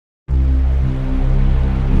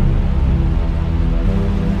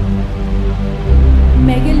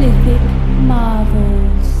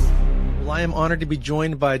I am honored to be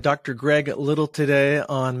joined by Dr. Greg Little today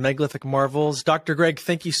on Megalithic Marvels. Dr. Greg,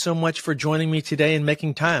 thank you so much for joining me today and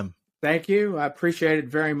making time. Thank you. I appreciate it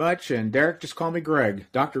very much. And Derek, just call me Greg.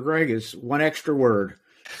 Dr. Greg is one extra word.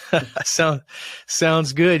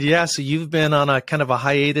 Sounds good. Yeah. So you've been on a kind of a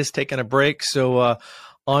hiatus, taking a break. So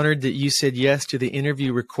honored that you said yes to the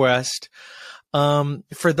interview request.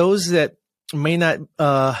 For those that may not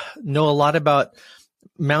know a lot about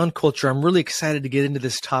mound culture, I'm really excited to get into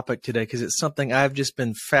this topic today because it's something I've just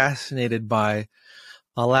been fascinated by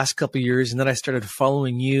the last couple of years. And then I started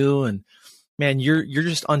following you, and man, you're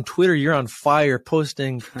just on Twitter. You're on fire,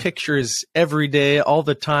 posting pictures every day, all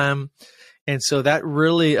the time. And so that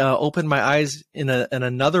really opened my eyes in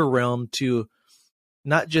another realm to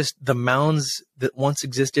not just the mounds that once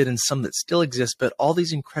existed and some that still exist, but all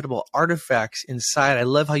these incredible artifacts inside. I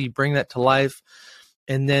love how you bring that to life.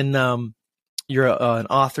 And then you're an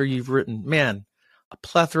author. You've written, man, a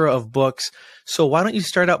plethora of books. So why don't you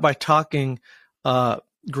start out by talking,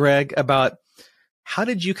 Greg, about how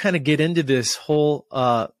did you kind of get into this whole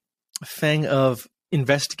thing of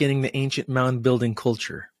investigating the ancient mound building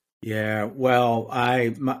culture? Yeah, well,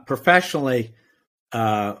 professionally,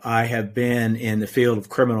 I have been in the field of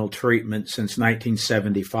criminal treatment since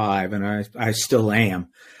 1975, and I still am.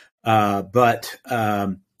 But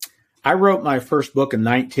I wrote my first book in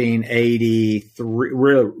 1983,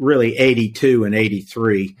 really 82 and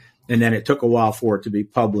 83, and then it took a while for it to be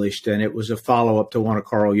published, and it was a follow-up to one of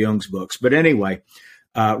Carl Jung's books. But anyway,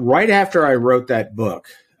 right after I wrote that book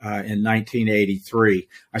in 1983,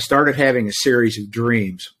 I started having a series of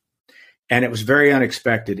dreams, and it was very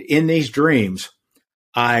unexpected. In these dreams,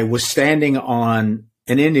 I was standing on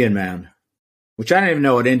an Indian mound, which I didn't even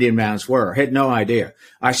know what Indian mounds were. I had no idea.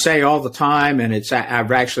 I say all the time, and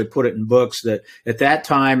I've actually put it in books, that at that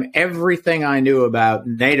time, everything I knew about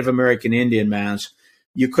Native American Indian mounds,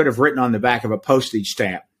 you could have written on the back of a postage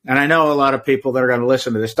stamp. And I know a lot of people that are going to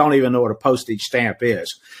listen to this don't even know what a postage stamp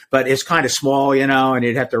is, but it's kind of small, and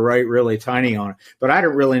you'd have to write really tiny on it. But I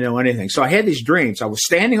didn't really know anything. So I had these dreams. I was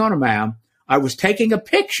standing on a mound. I was taking a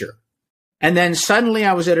picture. And then suddenly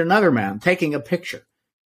I was at another mound taking a picture.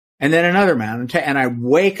 And then another mound. And I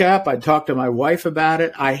wake up. I talk to my wife about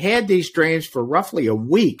it. I had these dreams for roughly a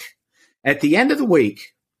week. At the end of the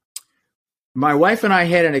week, my wife and I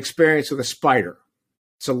had an experience with a spider.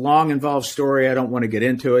 It's a long, involved story. I don't want to get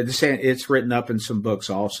into it. It's written up in some books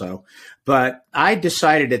also. But I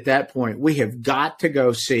decided at that point, we have got to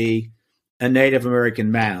go see a Native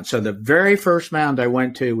American mound. So the very first mound I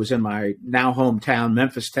went to was in my now hometown,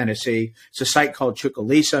 Memphis, Tennessee. It's a site called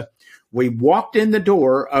Chucalissa. We walked in the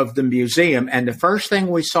door of the museum, and the first thing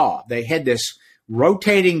we saw, they had this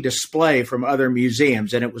rotating display from other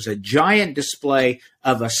museums, and it was a giant display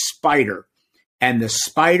of a spider. And the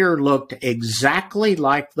spider looked exactly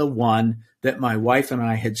like the one that my wife and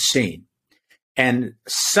I had seen. And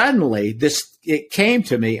suddenly it came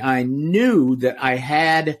to me. I knew that I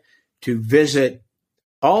had to visit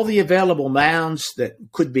all the available mounds that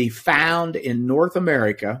could be found in North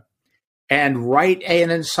America and write an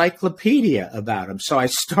encyclopedia about them. So I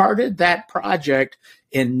started that project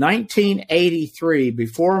in 1983,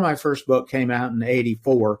 before my first book came out in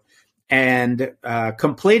 84, and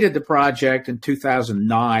completed the project in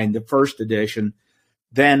 2009, the first edition,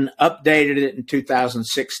 then updated it in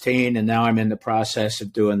 2016, and now I'm in the process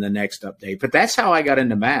of doing the next update. But that's how I got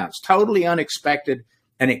into mounds, totally unexpected,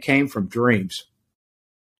 and it came from dreams.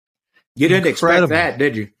 You didn't expect that,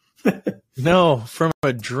 did you? No, from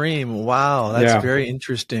a dream. Wow, that's very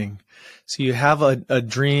interesting. So you have a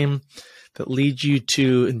dream that leads you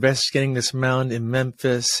to investigating this mound in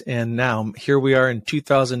Memphis, and now here we are in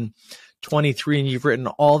 2023, and you've written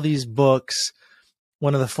all these books,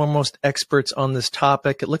 one of the foremost experts on this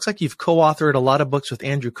topic. It looks like you've co-authored a lot of books with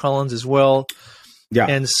Andrew Collins as well. Yeah.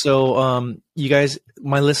 And so you guys,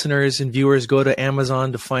 my listeners and viewers, go to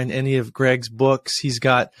Amazon to find any of Greg's books. He's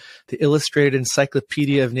got the Illustrated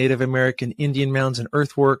Encyclopedia of Native American Indian Mounds and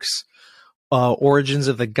Earthworks, Origins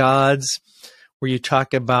of the Gods, where you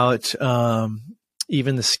talk about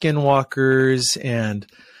even the skinwalkers and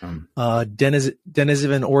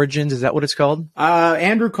Denisovan origins. Is that what it's called?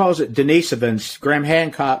 Andrew calls it Denisovans. Graham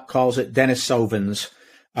Hancock calls it Denisovans.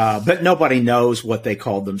 But nobody knows what they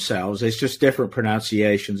called themselves. It's just different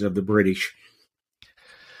pronunciations of the British.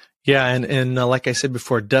 Yeah, and like I said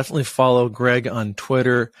before, definitely follow Greg on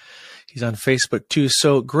Twitter. He's on Facebook too.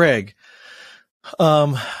 So, Greg,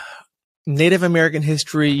 Native American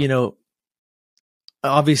history,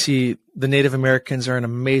 obviously the Native Americans are an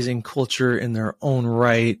amazing culture in their own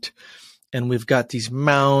right. And we've got these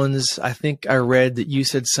mounds. I think I read that you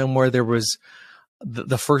said somewhere there was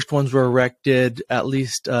the first ones were erected at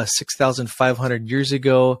least 6,500 years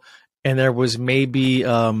ago, and there was maybe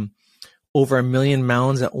over 1 million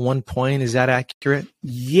mounds at one point. Is that accurate?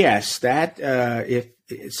 Yes, that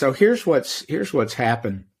so here's what's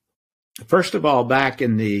happened. First of all, back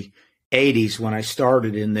in the 80s when I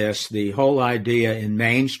started in this, the whole idea in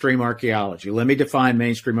mainstream archaeology. Let me define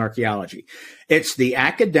mainstream archaeology. It's the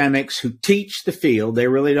academics who teach the field. They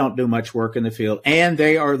really don't do much work in the field, and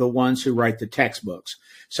they are the ones who write the textbooks.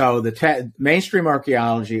 So the mainstream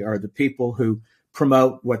archaeology are the people who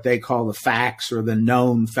promote what they call the facts or the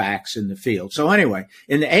known facts in the field. So anyway,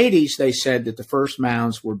 in the 80s, they said that the first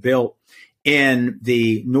mounds were built in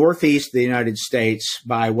the northeast of the United States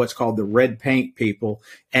by what's called the red paint people,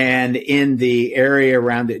 and in the area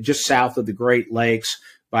around it, just south of the Great Lakes,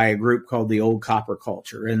 by a group called the Old Copper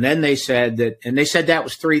Culture. And then they said that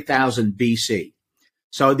was 3000 BC.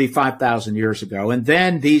 So it'd be 5,000 years ago. And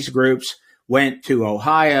then these groups went to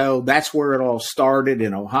Ohio. That's where it all started,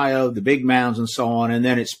 in Ohio, the big mounds and so on. And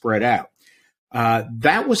then it spread out.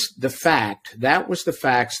 That was the fact. That was the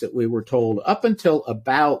facts that we were told up until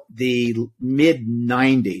about the mid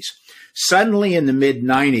 90s. Suddenly in the mid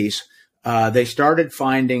 90s, they started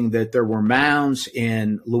finding that there were mounds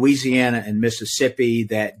in Louisiana and Mississippi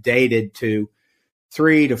that dated to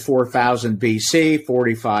 3,000 to 4,000 BC,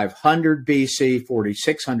 4,500 BC,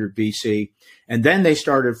 4,600 BC. And then they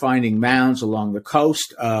started finding mounds along the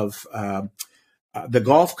coast of the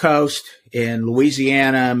Gulf Coast in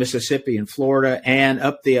Louisiana, Mississippi, and Florida, and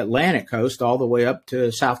up the Atlantic coast all the way up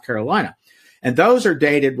to South Carolina. And those are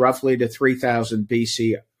dated roughly to 3000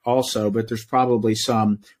 BC also, but there's probably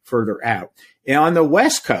some further out. And on the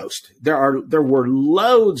West Coast, there were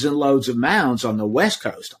loads and loads of mounds on the West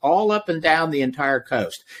Coast, all up and down the entire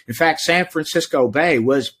coast. In fact, San Francisco Bay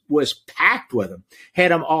was packed with them,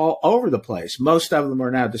 had them all over the place. Most of them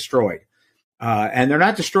are now destroyed. And they're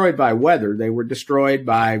not destroyed by weather. They were destroyed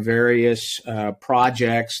by various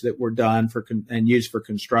projects that were done and used for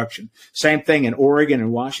construction. Same thing in Oregon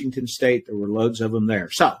and Washington State. There were loads of them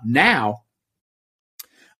there. So now,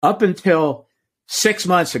 up until 6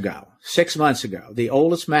 months ago, the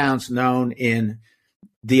oldest mounds known in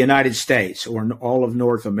the United States or all of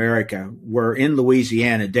North America were in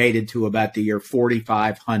Louisiana, dated to about the year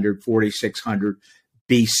 4,500, 4,600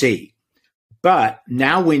 BC. But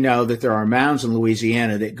now we know that there are mounds in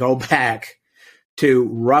Louisiana that go back to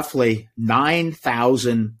roughly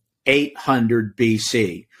 9,800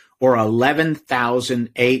 BC, or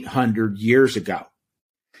 11,800 years ago.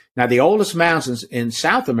 Now, the oldest mounds in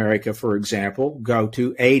South America, for example, go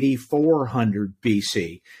to 8,400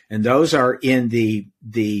 BC, and those are in the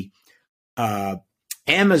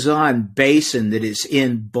Amazon basin that is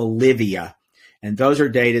in Bolivia, and those are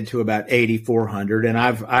dated to about 8,400. And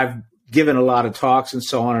I've given a lot of talks and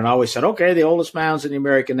so on, and always said, okay, the oldest mounds in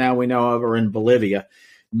America now we know of are in Bolivia.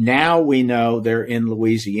 Now we know they're in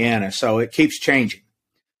Louisiana, so it keeps changing.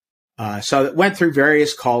 So it went through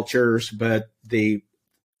various cultures, but the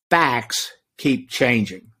facts keep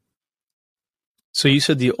changing. So you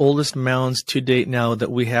said the oldest mounds to date now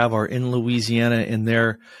that we have are in Louisiana, and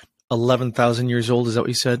they're 11,000 years old. Is that what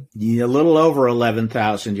you said? Yeah, a little over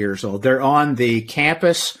 11,000 years old. They're on the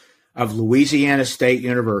campus of Louisiana State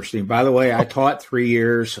University. And by the way, I taught 3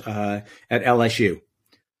 years at LSU.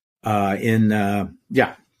 I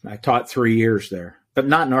taught 3 years there, but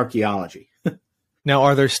not in archaeology. Now,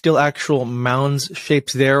 are there still actual mounds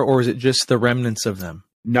shapes there, or is it just the remnants of them?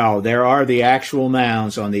 No, there are the actual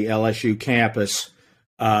mounds on the LSU campus.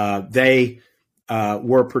 They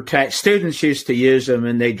were students used to use them,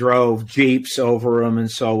 and they drove Jeeps over them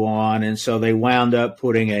and so on. And so they wound up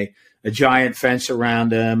putting a giant fence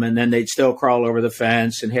around them, and then they'd still crawl over the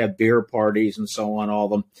fence and have beer parties and so on,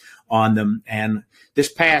 on them. And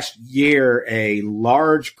this past year, a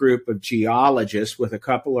large group of geologists with a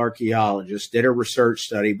couple archaeologists did a research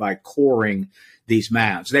study by coring these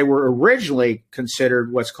mounds. They were originally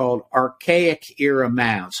considered what's called Archaic era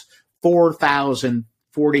mounds, 4,000,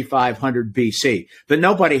 4,500 BC, but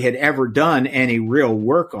nobody had ever done any real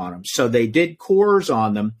work on them. So they did cores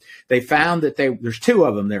on them. They found that there's two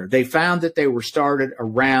of them there. They found that they were started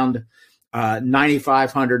around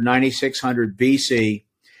 9,500, 9,600 BC.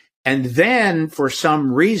 And then for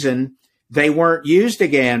some reason, they weren't used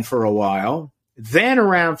again for a while. Then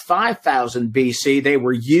around 5,000 BC, they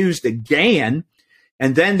were used again.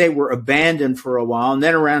 And then they were abandoned for a while. And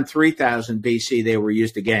then around 3000 BC, they were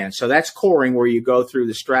used again. So that's coring, where you go through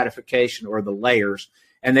the stratification or the layers.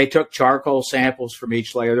 And they took charcoal samples from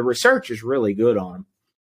each layer. The research is really good on them.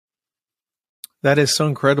 That is so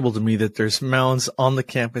incredible to me that there's mounds on the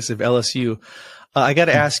campus of LSU. I got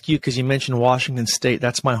to ask you, because you mentioned Washington State.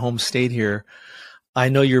 That's my home state here. I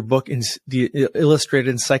know your book, the Illustrated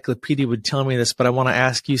Encyclopedia, would tell me this, but I want to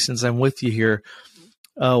ask you, since I'm with you here,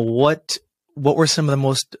 what were some of the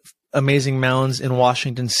most amazing mounds in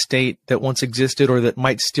Washington State that once existed or that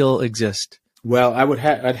might still exist? Well,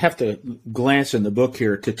 I'd have to glance in the book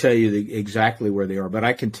here to tell you exactly where they are, but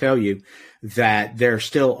I can tell you that there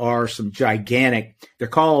still are some gigantic. They're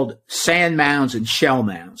called sand mounds and shell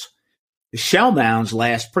mounds. The shell mounds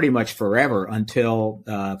last pretty much forever until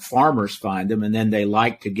farmers find them, and then they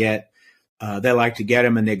like to get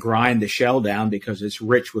them and they grind the shell down because it's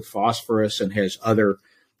rich with phosphorus and has other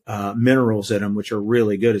minerals in them, which are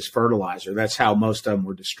really good as fertilizer. That's how most of them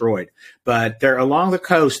were destroyed. But they're along the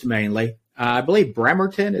coast mainly. I believe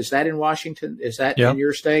Bremerton, is that in Washington? Is that in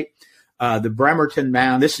your state? The Bremerton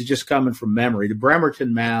Mound, this is just coming from memory. The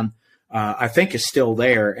Bremerton Mound, I think, is still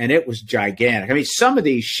there, and it was gigantic. I mean, some of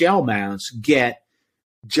these shell mounds get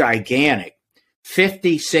gigantic,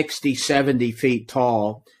 50, 60, 70 feet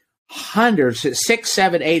tall, hundreds, 600,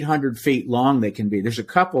 700, 800 feet long they can be. There's a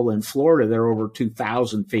couple in Florida, they're over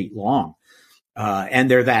 2,000 feet long, and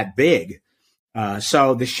they're that big.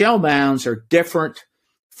 So the shell mounds are different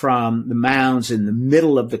from the mounds in the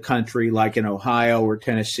middle of the country, like in Ohio or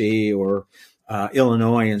Tennessee or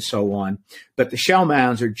Illinois and so on. But the shell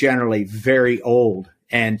mounds are generally very old.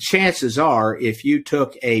 And chances are, if you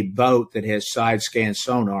took a boat that has side scan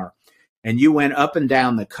sonar and you went up and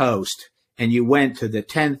down the coast and you went to the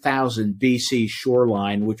 10,000 BC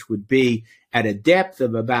shoreline, which would be at a depth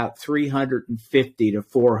of about 350 to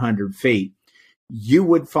 400 feet, you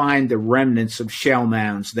would find the remnants of shell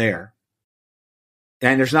mounds there.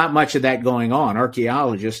 And there's not much of that going on.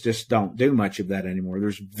 Archaeologists just don't do much of that anymore.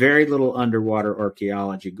 There's very little underwater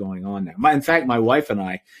archaeology going on now. In fact, my wife and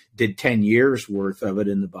I did 10 years worth of it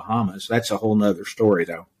in the Bahamas. That's a whole nother story,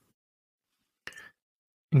 though.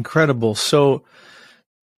 Incredible. So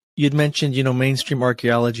you'd mentioned, mainstream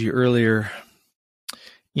archaeology earlier.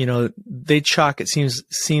 It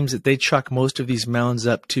seems that they chalk most of these mounds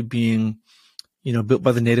up to being, built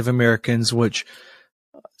by the Native Americans, which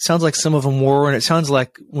sounds like some of them were, and it sounds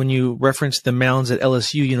like when you reference the mounds at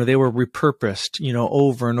LSU, they were repurposed,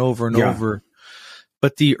 over and over and over.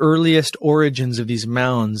 But the earliest origins of these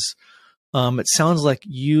mounds, it sounds like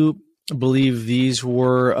you believe these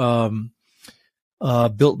were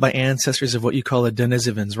built by ancestors of what you call the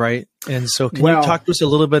Denisovans, right? And so can you talk to us a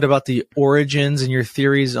little bit about the origins and your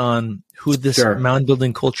theories on who this mound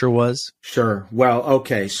building culture was? Sure. Well,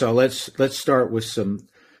 okay. So let's start with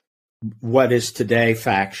what is today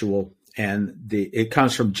factual, and it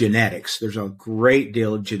comes from genetics. There's a great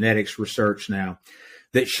deal of genetics research now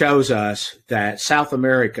that shows us that South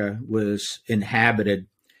America was inhabited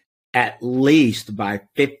at least by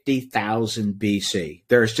 50,000 BC.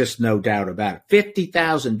 There's just no doubt about it.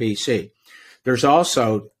 50,000 BC. There's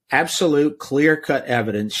also absolute clear-cut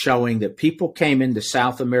evidence showing that people came into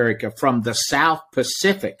South America from the South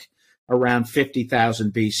Pacific around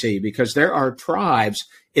 50,000 BC, because there are tribes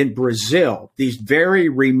in Brazil, these very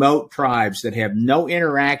remote tribes that have no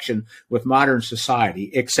interaction with modern society,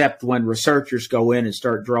 except when researchers go in and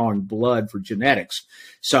start drawing blood for genetics.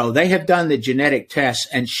 So they have done the genetic tests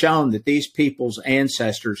and shown that these people's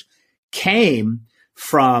ancestors came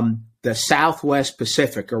from the Southwest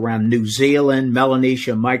Pacific around New Zealand,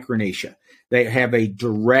 Melanesia, Micronesia. They have a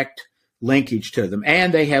direct linkage to them,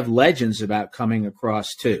 and they have legends about coming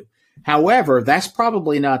across too. However, that's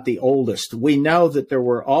probably not the oldest. We know that there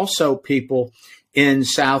were also people in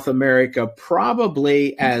South America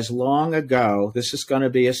probably as long ago, this is going to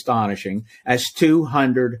be astonishing, as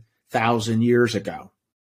 200,000 years ago.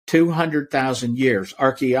 200,000 years.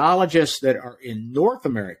 Archaeologists that are in North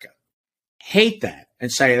America hate that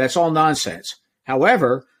and say that's all nonsense.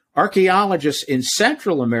 However, archaeologists in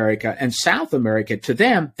Central America and South America, to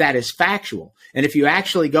them, that is factual. And if you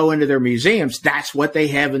actually go into their museums, that's what they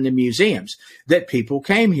have in the museums, that people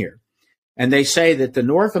came here. And they say that the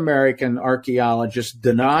North American archaeologists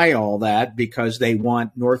deny all that because they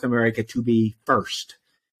want North America to be first.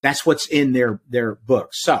 That's what's in their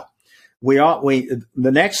books. So the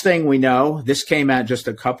next thing we know, this came out just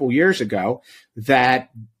a couple years ago,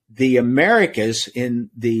 that the Americas in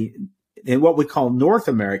what we call North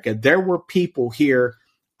America, there were people here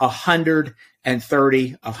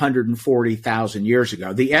 130, 140,000 years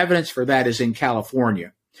ago. The evidence for that is in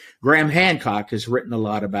California. Graham Hancock has written a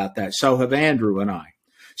lot about that. So have Andrew and I.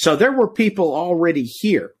 So there were people already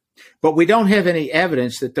here, but we don't have any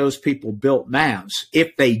evidence that those people built mounds.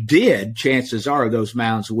 If they did, chances are those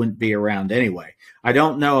mounds wouldn't be around anyway. I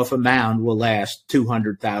don't know if a mound will last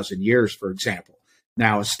 200,000 years, for example.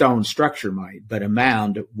 Now, a stone structure might, but a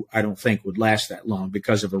mound, I don't think would last that long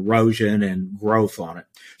because of erosion and growth on it.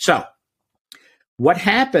 So What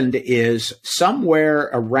happened is somewhere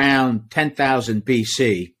around 10,000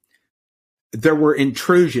 BC, there were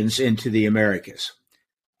intrusions into the Americas.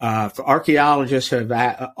 Archaeologists have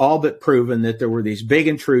all but proven that there were these big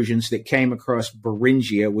intrusions that came across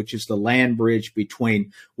Beringia, which is the land bridge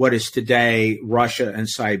between what is today Russia and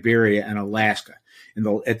Siberia and Alaska.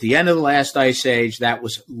 At the end of the last ice age, that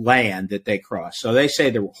was land that they crossed. So they say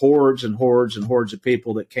there were hordes and hordes and hordes of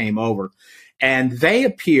people that came over, and they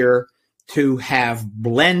appear to have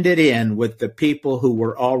blended in with the people who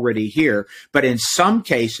were already here. But in some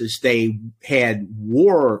cases, they had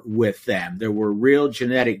war with them. There were real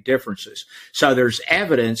genetic differences. So there's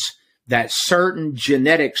evidence that certain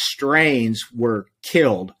genetic strains were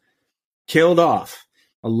killed off.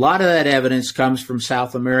 A lot of that evidence comes from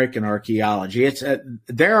South American archaeology.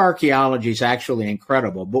 Their archaeology is actually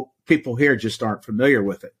incredible, but people here just aren't familiar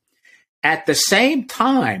with it. At the same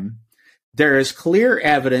time, there is clear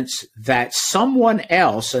evidence that someone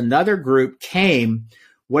else, another group, came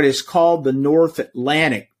what is called the North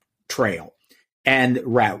Atlantic Trail and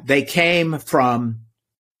route. They came from,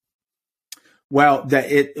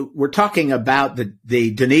 we're talking about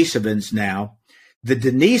the Denisovans now. The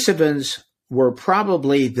Denisovans were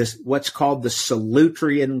probably what's called the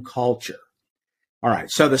Solutrean culture. All right,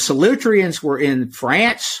 so the Solutreans were in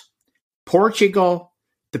France, Portugal,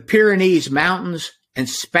 the Pyrenees Mountains, and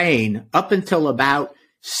Spain up until about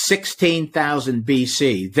 16,000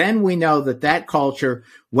 BC. Then we know that culture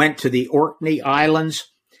went to the Orkney Islands,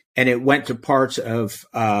 and it went to parts of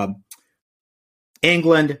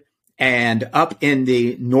England and up in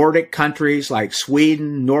the Nordic countries like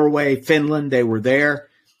Sweden, Norway, Finland. They were there.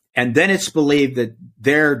 And then it's believed that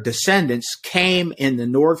their descendants came in the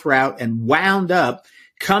north route and wound up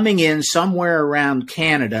coming in somewhere around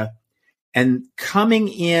Canada and coming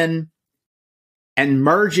in and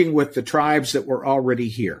merging with the tribes that were already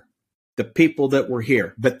here, the people that were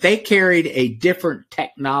here. But they carried a different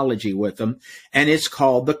technology with them, and it's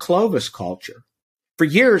called the Clovis culture. For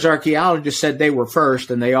years, archaeologists said they were first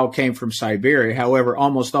and they all came from Siberia. However,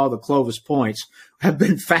 almost all the Clovis points have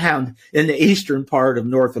been found in the eastern part of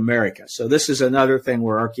North America. So this is another thing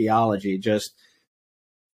where archaeology just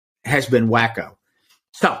has been wacko.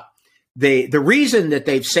 So the reason that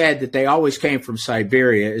they've said that they always came from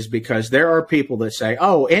Siberia is because there are people that say,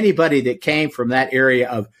 oh, anybody that came from that area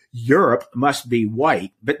of Europe must be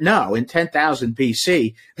white. But no, in 10,000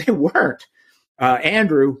 BC, they weren't.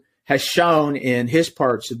 Andrew has shown in his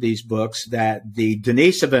parts of these books that the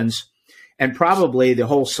Denisovans and probably the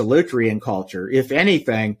whole Solutrean culture, if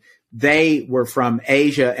anything, they were from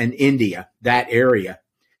Asia and India, that area.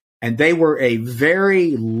 And they were a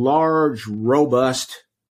very large, robust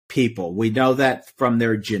people. We know that from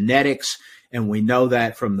their genetics, and we know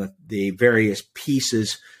that from the various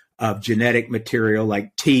pieces of genetic material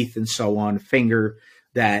like teeth and so on, finger,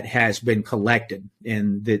 that has been collected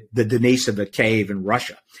in the Denisova cave in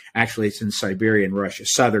Russia. Actually, it's in Siberian Russia,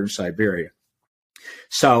 southern Siberia.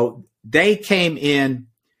 So they came in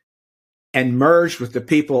and merged with the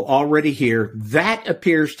people already here. That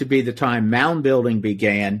appears to be the time mound building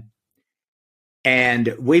began.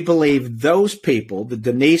 And we believe those people, the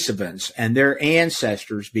Denisovans and their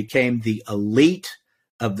ancestors, became the elite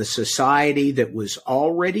of the society that was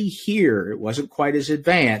already here. It wasn't quite as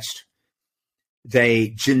advanced. They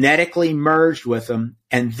genetically merged with them,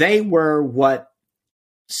 and they were what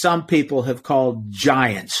some people have called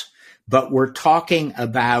giants. But we're talking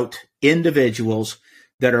about individuals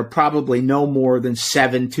that are probably no more than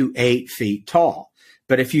 7 to 8 feet tall.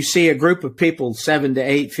 But if you see a group of people 7 to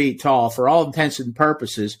 8 feet tall, for all intents and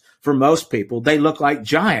purposes, for most people, they look like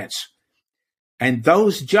giants. And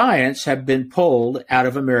those giants have been pulled out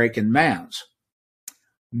of American mounds.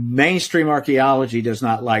 Mainstream archaeology does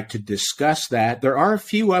not like to discuss that. There are a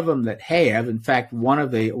few of them that have. In fact,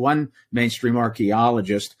 one mainstream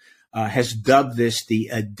archaeologist has dubbed this the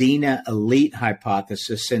Adena elite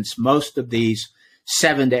hypothesis, since most of these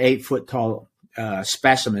 7 to 8 foot tall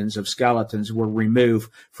specimens of skeletons were removed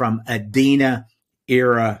from Adena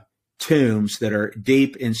era tombs that are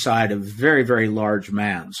deep inside of very, very large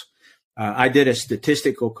mounds. I did a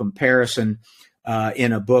statistical comparison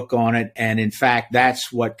in a book on it, and in fact,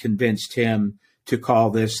 that's what convinced him to call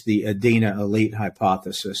this the Adena elite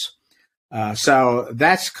hypothesis. So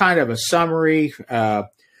that's kind of a summary.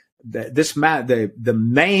 The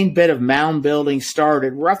main bit of mound building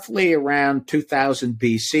started roughly around 2000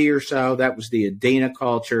 BC or so. That was the Adena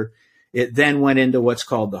culture. It then went into what's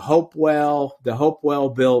called the Hopewell. The Hopewell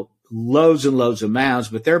built loads and loads of mounds,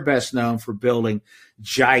 but they're best known for building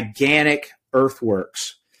gigantic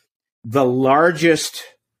earthworks. The largest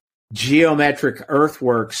geometric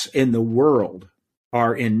earthworks in the world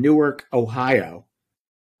are in Newark, Ohio.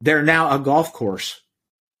 They're now a golf course.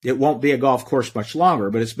 It won't be a golf course much longer,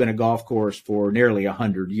 but it's been a golf course for nearly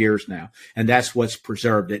 100 years now. And that's what's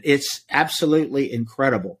preserved it. It's absolutely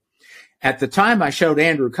incredible. At the time I showed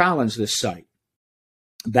Andrew Collins this site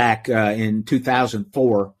back in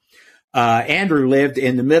 2004, Andrew lived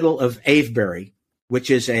in the middle of Avebury, which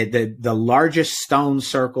is the largest stone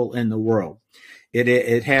circle in the world.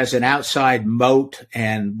 It has an outside moat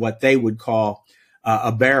and what they would call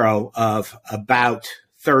a barrow of about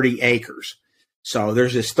 30 acres. So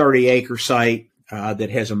there's this 30-acre site that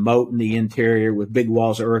has a moat in the interior with big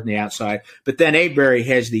walls of earth on the outside. But then Avebury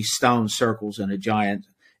has these stone circles in a giant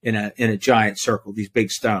circle, these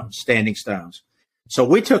big stones, standing stones. So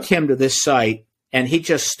we took him to this site, and he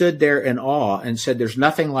just stood there in awe and said, "There's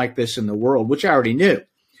nothing like this in the world," which I already knew.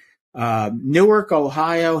 Newark,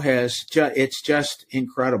 Ohio it's just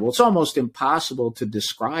incredible. It's almost impossible to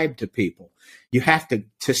describe to people. You have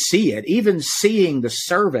to see it. Even seeing the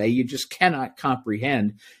survey, you just cannot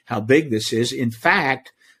comprehend how big this is. In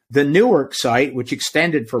fact, the Newark site, which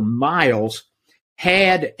extended for miles,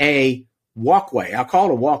 had a walkway. I'll call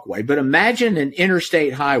it a walkway, but imagine an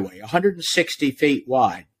interstate highway, 160 feet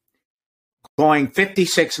wide, going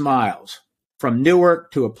 56 miles from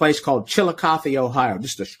Newark to a place called Chillicothe, Ohio,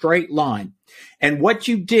 just a straight line. And what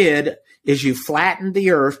you did is you flattened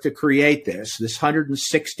the earth to create this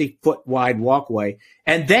 160-foot wide walkway,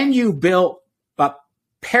 and then you built up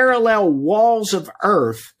parallel walls of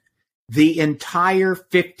earth the entire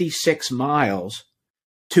 56 miles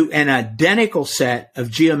to an identical set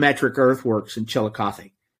of geometric earthworks in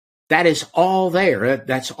Chillicothe. That is all there.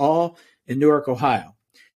 That's all in Newark, Ohio.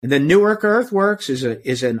 And the Newark earthworks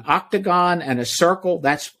is an octagon and a circle.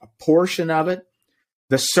 That's a portion of it.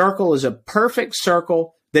 The circle is a perfect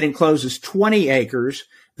circle that encloses 20 acres.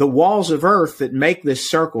 The walls of earth that make this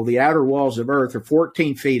circle, the outer walls of earth, are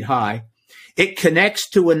 14 feet high. It connects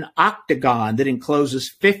to an octagon that encloses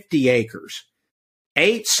 50 acres.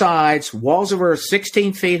 8 sides, walls of earth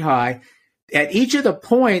 16 feet high. At each of the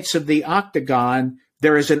points of the octagon,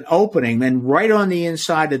 there is an opening. And right on the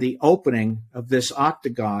inside of the opening of this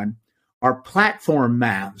octagon are platform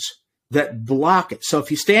mounds that block it. So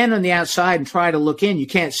if you stand on the outside and try to look in, you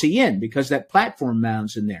can't see in because that platform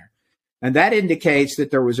mound's in there. And that indicates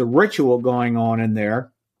that there was a ritual going on in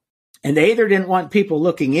there. And they either didn't want people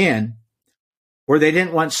looking in or they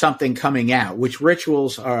didn't want something coming out, which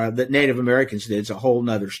rituals that Native Americans did is a whole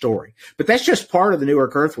nother story. But that's just part of the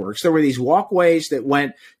Newark earthworks. There were these walkways that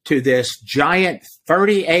went to this giant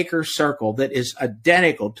 30-acre circle that is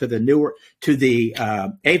identical to the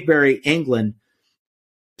Avebury, England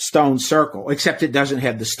stone circle, except it doesn't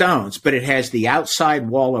have the stones, but it has the outside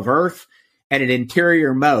wall of earth and an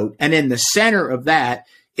interior moat. And in the center of that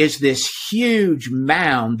is this huge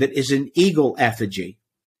mound that is an eagle effigy.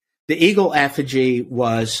 The eagle effigy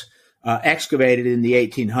was excavated in the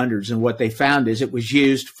 1800s, and what they found is it was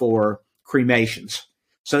used for cremations.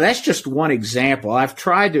 So that's just one example. I've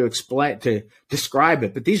tried to describe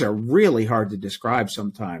it, but these are really hard to describe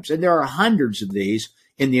sometimes. And there are hundreds of these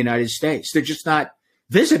in the United States. They're just not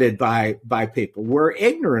visited by people. We're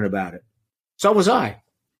ignorant about it. So was I.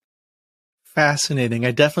 Fascinating.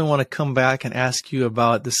 I definitely want to come back and ask you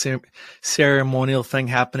about the ceremonial thing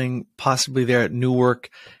happening possibly there at Newark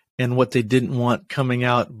and what they didn't want coming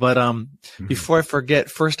out. But before I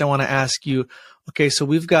forget, first I want to ask you, okay, so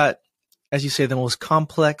we've got, as you say, the most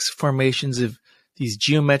complex formations of these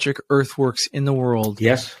geometric earthworks in the world.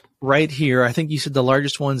 Yes. Right here, I think you said the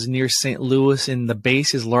largest one's near St. Louis, and the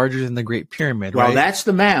base is larger than the Great Pyramid, right? Well, that's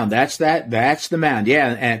the mound. That's the mound. Yeah,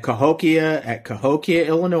 at Cahokia,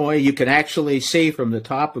 Illinois, you can actually see from the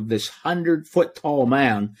top of this 100-foot tall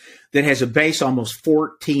mound that has a base almost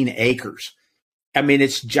 14 acres. I mean,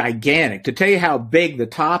 it's gigantic. To tell you how big the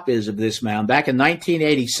top is of this mound, back in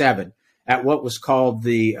 1987, at what was called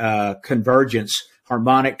the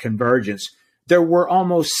harmonic convergence, there were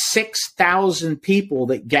almost 6,000 people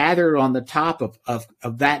that gathered on the top of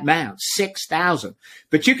that mound, 6,000.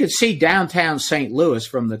 But you could see downtown St. Louis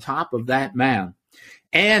from the top of that mound.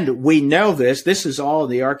 And we know this is all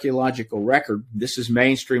the archaeological record. This is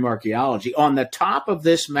mainstream archaeology. On the top of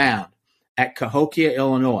this mound at Cahokia,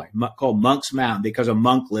 Illinois, called Monk's Mound because a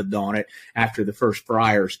monk lived on it after the first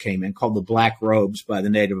friars came in, called the Black Robes by the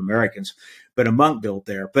Native Americans. But a monk built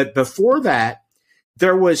there. But before that,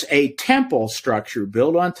 there was a temple structure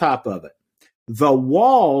built on top of it. The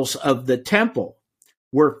walls of the temple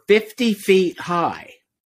were 50 feet high,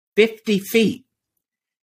 50 feet.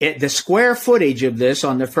 The square footage of this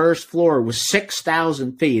on the first floor was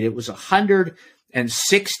 6,000 feet. It was a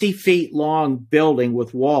 160 feet long building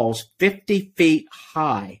with walls 50 feet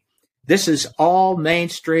high. This is all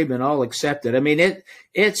mainstream and all accepted. I mean,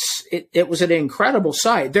 it was an incredible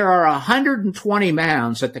site. There are 120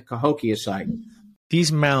 mounds at the Cahokia site.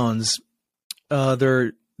 These mounds,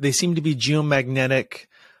 they seem to be geomagnetic.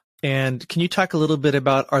 And can you talk a little bit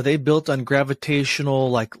about, are they built on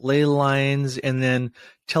gravitational like ley lines? And then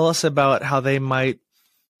tell us about how they might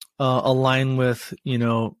align with,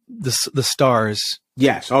 the stars.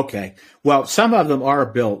 Yes. Okay. Well, some of them are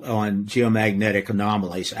built on geomagnetic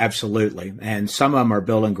anomalies. Absolutely. And some of them are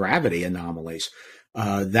built on gravity anomalies.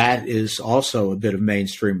 That is also a bit of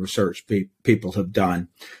mainstream research people have done.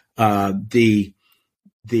 The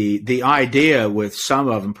idea with some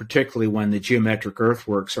of them, particularly when the geometric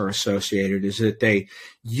earthworks are associated, is that they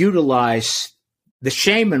utilize, the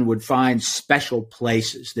shaman would find special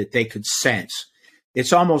places that they could sense.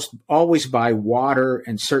 It's almost always by water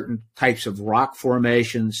and certain types of rock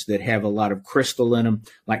formations that have a lot of crystal in them,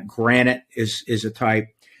 like granite is a type.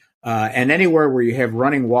 And anywhere where you have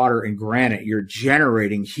running water and granite, you're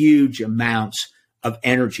generating huge amounts of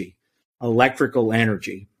energy, electrical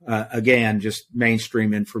energy. Again, just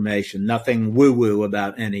mainstream information, nothing woo-woo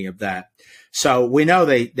about any of that. So we know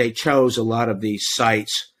they chose a lot of these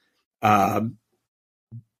sites.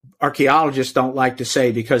 Archaeologists don't like to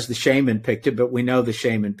say because the shaman picked it, but we know the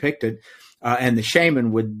shaman picked it, and the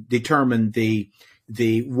shaman would determine the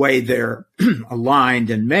way they're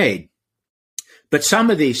aligned and made. But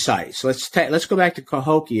some of these sites, let's go back to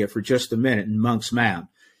Cahokia for just a minute in Monk's Mound.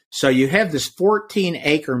 So you have this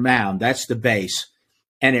 14-acre mound, that's the base,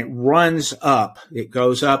 and it runs up. It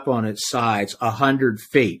goes up on its sides 100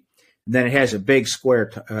 feet. And then it has a big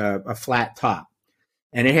square, a flat top.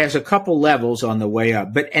 And it has a couple levels on the way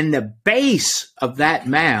up. But in the base of that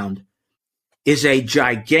mound is a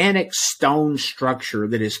gigantic stone structure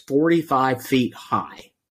that is 45 feet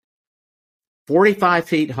high. 45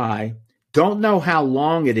 feet high. Don't know how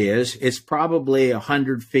long it is. It's probably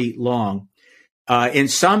 100 feet long. In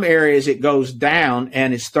some areas, it goes down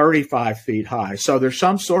and it's 35 feet high. So there's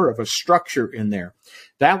some sort of a structure in there.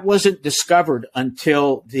 That wasn't discovered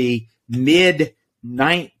until the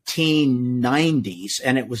mid-1990s,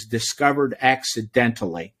 and it was discovered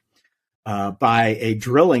accidentally by a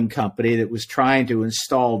drilling company that was trying to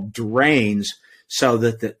install drains so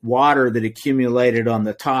that the water that accumulated on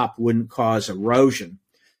the top wouldn't cause erosion.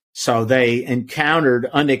 So they encountered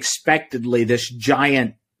unexpectedly this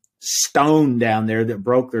giant stone down there that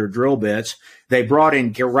broke their drill bits. They brought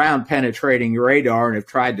in ground penetrating radar and have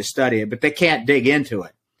tried to study it, but they can't dig into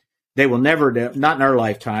it. They will never, not in our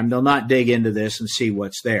lifetime, they'll not dig into this and see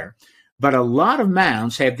what's there. But a lot of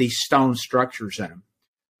mounds have these stone structures in them,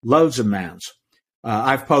 loads of mounds.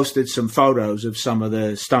 I've posted some photos of some of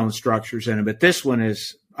the stone structures in them, but this one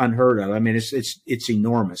is unheard of. I mean, it's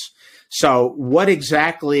enormous. So what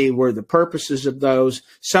exactly were the purposes of those?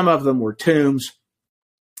 Some of them were tombs,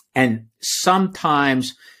 and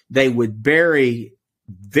sometimes they would bury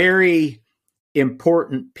very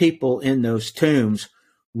important people in those tombs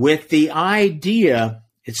with the idea,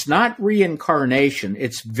 it's not reincarnation,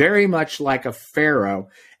 it's very much like a pharaoh,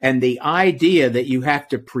 and the idea that you have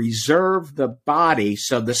to preserve the body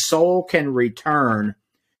so the soul can return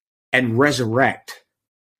and resurrect.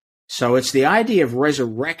 So it's the idea of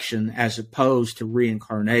resurrection as opposed to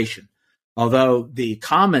reincarnation, although the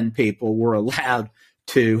common people were allowed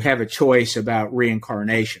to have a choice about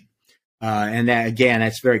reincarnation. And that, again,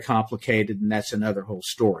 that's very complicated, and that's another whole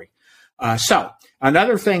story. So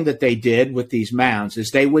another thing that they did with these mounds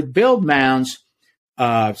is they would build mounds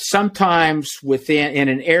sometimes in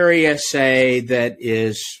an area, say, that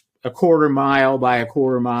is a quarter mile by a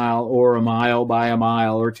quarter mile, or a mile by a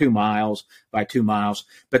mile, or 2 miles by 2 miles.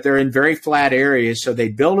 But they're in very flat areas, so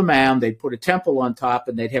they'd build a mound, they'd put a temple on top,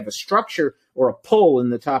 and they'd have a structure or a pole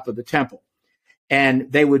in the top of the temple.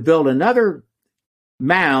 And they would build another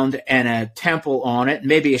mound and a temple on it.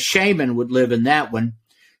 Maybe a shaman would live in that one.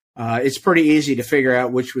 It's pretty easy to figure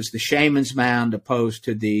out which was the shaman's mound opposed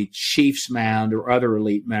to the chief's mound or other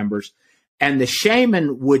elite members. And the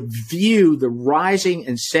shaman would view the rising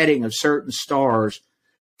and setting of certain stars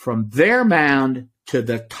from their mound to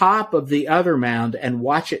the top of the other mound and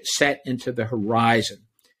watch it set into the horizon.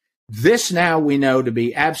 This now we know to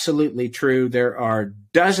be absolutely true. There are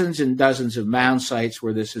dozens and dozens of mound sites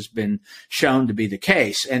where this has been shown to be the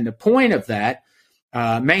case. And the point of that,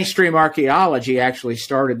 mainstream archaeology actually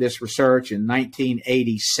started this research in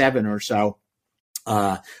 1987 or so.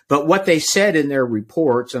 But what they said in their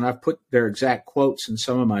reports, and I've put their exact quotes in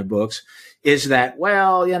some of my books, is that,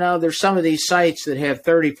 well, there's some of these sites that have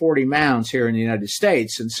 30, 40 mounds here in the United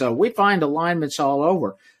States. And so we find alignments all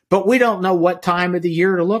over, but we don't know what time of the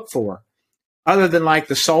year to look for. Other than like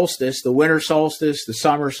the solstice, the winter solstice, the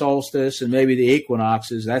summer solstice, and maybe the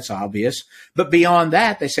equinoxes, that's obvious. But beyond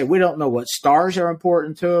that, they say we don't know what stars are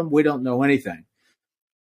important to them. We don't know anything.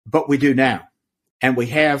 But we do now. And we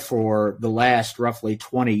have for the last roughly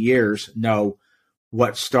 20 years know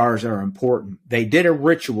what stars are important. They did a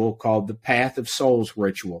ritual called the Path of Souls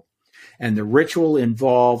ritual. And the ritual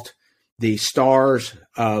involved the stars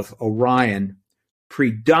of Orion,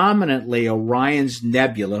 predominantly Orion's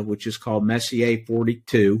nebula, which is called Messier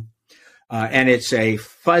 42. And it's a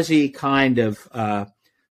fuzzy kind of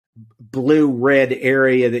blue-red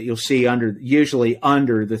area that you'll see usually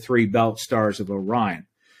under the three belt stars of Orion.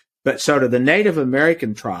 But so to the Native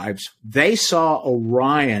American tribes, they saw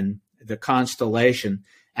Orion, the constellation,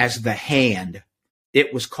 as the hand.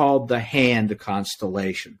 It was called the Hand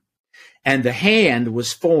constellation. And the hand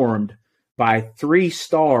was formed by three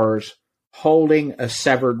stars holding a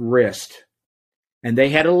severed wrist. And they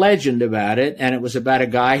had a legend about it, and it was about a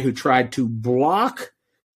guy who tried to block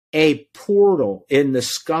a portal in the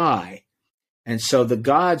sky. And so the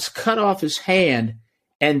gods cut off his hand,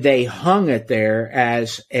 and they hung it there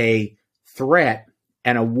as a threat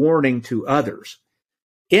and a warning to others.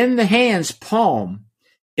 In the hand's palm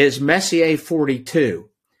is Messier 42.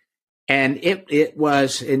 And it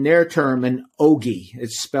was, in their term, an ogi.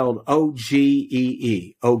 It's spelled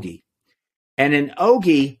O-G-E-E, ogi. And an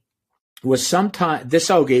ogi was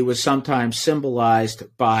sometimes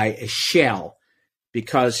symbolized by a shell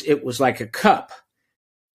because it was like a cup.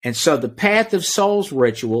 And so the Path of Souls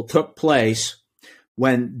ritual took place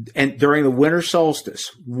during the winter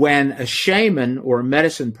solstice, when a shaman or a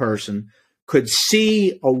medicine person could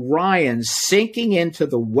see Orion sinking into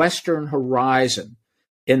the western horizon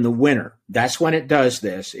in the winter. That's when it does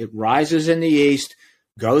this. It rises in the east,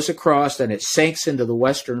 goes across, and it sinks into the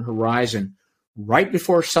western horizon right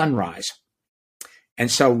before sunrise.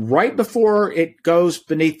 And so right before it goes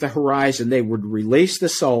beneath the horizon, they would release the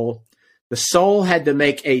soul. The soul had to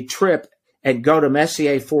make a trip and go to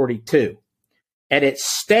Messier 42. And it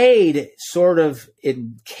stayed sort of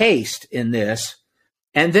encased in this.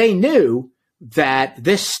 And they knew that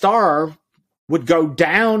this star would go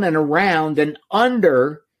down and around and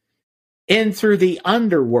in through the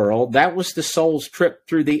underworld. That was the soul's trip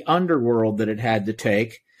through the underworld that it had to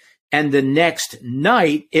take. And the next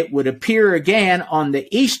night, it would appear again on the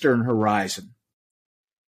eastern horizon.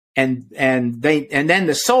 And then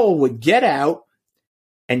the soul would get out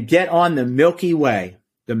and get on the Milky Way.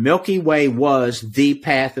 The Milky Way was the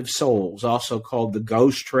Path of Souls, also called the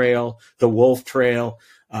Ghost Trail, the Wolf Trail.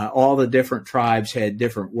 All the different tribes had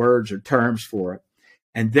different words or terms for it.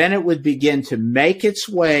 And then it would begin to make its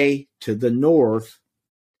way to the north,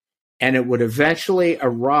 and it would eventually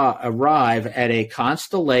arrive at a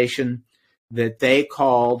constellation that they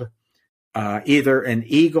called either an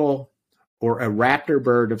eagle or a raptor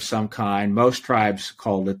bird of some kind. Most tribes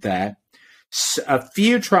called it that. A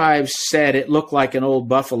few tribes said it looked like an old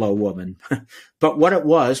buffalo woman, but what it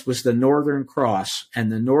was the Northern Cross.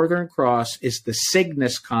 And the Northern Cross is the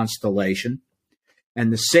Cygnus constellation.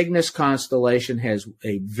 And the Cygnus constellation has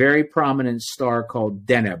a very prominent star called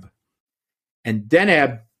Deneb. And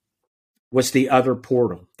Deneb was the other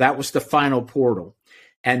portal. That was the final portal.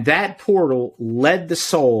 And that portal led the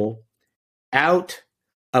soul out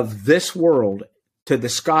of this world to the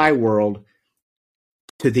sky world,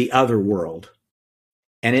 to the other world.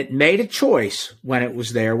 And it made a choice when it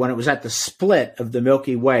was there, when it was at the split of the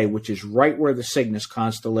Milky Way, which is right where the Cygnus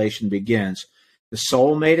constellation begins. The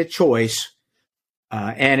soul made a choice,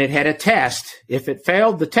 and it had a test. If it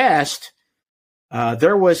failed the test,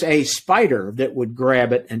 there was a spider that would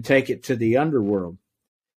grab it and take it to the underworld.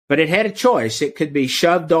 But it had a choice. It could be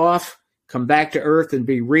shoved off, come back to Earth, and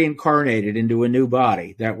be reincarnated into a new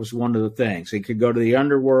body. That was one of the things. It could go to the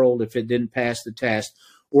underworld if it didn't pass the test,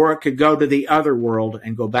 or it could go to the other world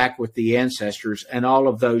and go back with the ancestors, and all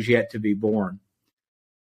of those yet to be born.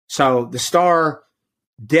 So the star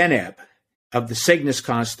Deneb of the Cygnus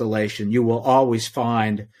constellation, you will always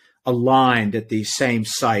find aligned at these same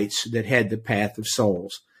sites that head the Path of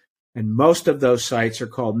Souls. And most of those sites are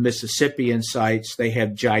called Mississippian sites. They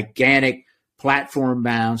have gigantic platform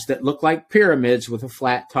mounds that look like pyramids with a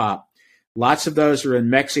flat top. Lots of those are in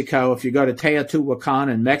Mexico. If you go to Teotihuacan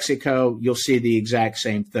in Mexico, you'll see the exact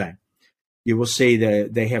same thing. You will see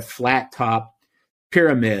they have flat top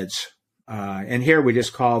pyramids. And here we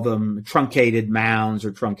just call them truncated mounds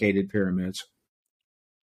or truncated pyramids.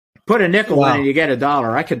 Put a nickel in and you get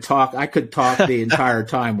 $1. I could talk the entire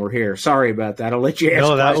time we're here. Sorry about that. I'll let you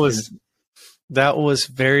ask questions. That was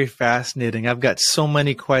very fascinating. I've got so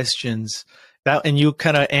many questions. And you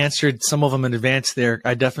kind of answered some of them in advance there.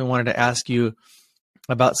 I definitely wanted to ask you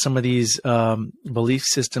about some of these belief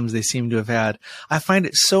systems they seem to have had. I find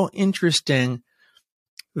it so interesting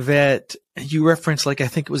that you referenced, like I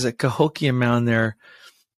think it was a Cahokia mound there.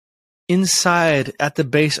 Inside, at the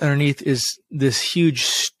base underneath, is this huge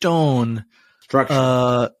stone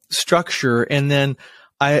structure. And then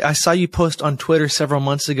I saw you post on Twitter several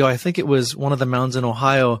months ago, I think it was one of the mounds in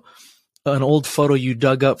Ohio, an old photo you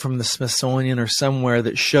dug up from the Smithsonian or somewhere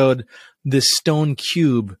that showed this stone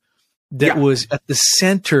cube that was at the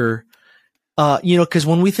center. Because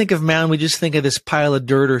when we think of mound, we just think of this pile of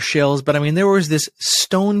dirt or shells. But I mean, there was this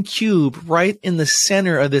stone cube right in the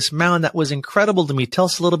center of this mound that was incredible to me. Tell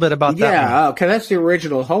us a little bit about that. Yeah, okay, that's the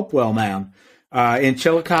original Hopewell mound in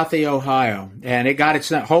Chillicothe, Ohio, and it got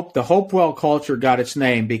its name. The Hopewell culture got its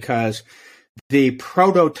name because the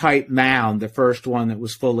prototype mound, the first one that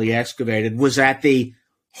was fully excavated, was at the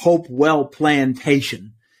Hopewell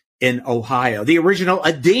plantation in Ohio. The original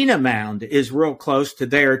Adena mound is real close to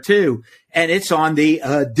there too, and it's on the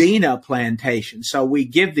Adena plantation. So we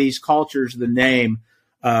give these cultures the name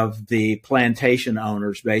of the plantation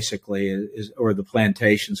owners, basically, or the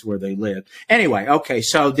plantations where they lived. Anyway, okay,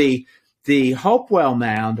 so the Hopewell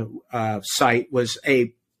mound site was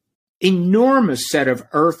a enormous set of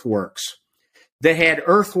earthworks. They had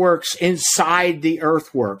earthworks inside the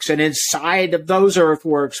earthworks, and inside of those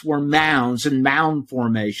earthworks were mounds and mound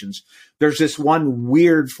formations. There's this one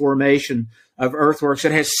weird formation of earthworks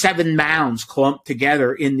that has 7 mounds clumped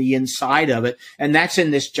together in the inside of it, and that's in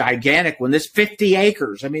this gigantic one. This 50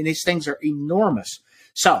 acres. I mean, these things are enormous.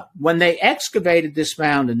 So when they excavated this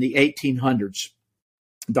mound in the 1800s,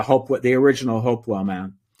 the original Hopewell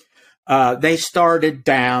mound, they started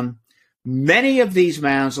down. Many of these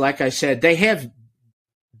mounds, like I said, they have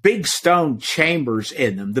big stone chambers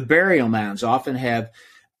in them. The burial mounds often have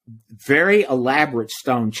very elaborate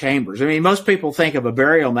stone chambers. I mean, most people think of a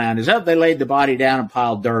burial mound as, they laid the body down and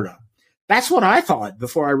piled dirt up. That's what I thought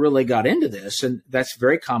before I really got into this, and that's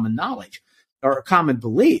very common knowledge or common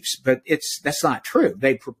beliefs, but that's not true.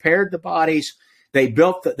 They prepared the bodies, they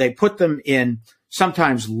put them in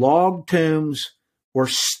sometimes log tombs, or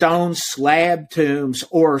stone slab tombs,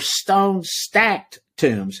 or stone stacked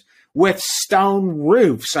tombs with stone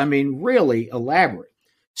roofs. I mean, really elaborate.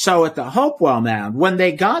 So at the Hopewell mound, when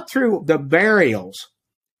they got through the burials,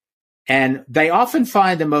 and they often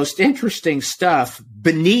find the most interesting stuff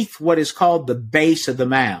beneath what is called the base of the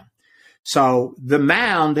mound. So the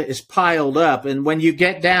mound is piled up, and when you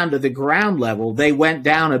get down to the ground level, they went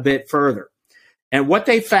down a bit further. And what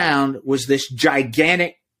they found was this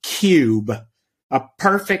gigantic cube, a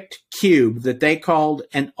perfect cube that they called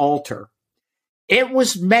an altar. It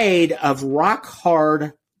was made of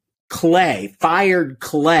rock-hard clay,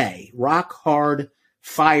 rock-hard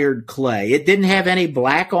fired clay. It didn't have any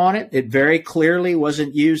black on it. It very clearly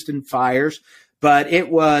wasn't used in fires, but it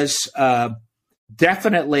was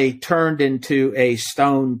definitely turned into a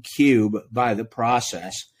stone cube by the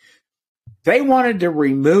process. They wanted to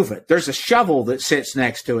remove it. There's a shovel that sits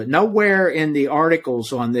next to it. Nowhere in the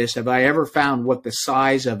articles on this have I ever found what the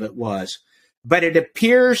size of it was, but it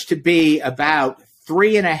appears to be about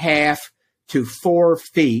 3.5 to 4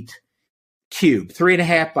 feet cube.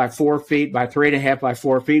 3.5 by 4 feet by 3.5 by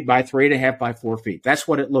 4 feet by 3.5 by 4 feet. That's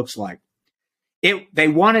what it looks like. They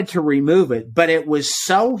wanted to remove it, but it was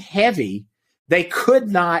so heavy they could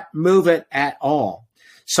not move it at all.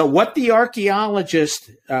 So what the archaeologist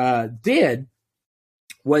did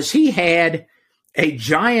was he had a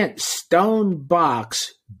giant stone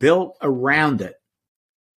box built around it.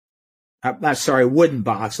 Wooden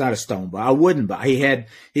box, not a stone box, a wooden box. He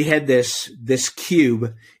had this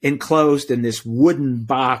cube enclosed in this wooden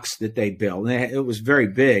box that they built. It was very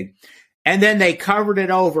big. And then they covered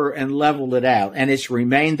it over and leveled it out, and it's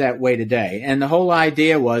remained that way today. And the whole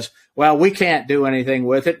idea was, well, we can't do anything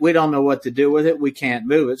with it. We don't know what to do with it. We can't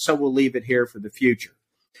move it, so we'll leave it here for the future.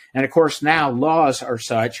 And, of course, now laws are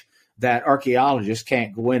such that archaeologists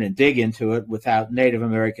can't go in and dig into it without Native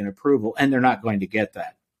American approval, and they're not going to get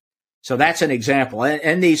that. So that's an example.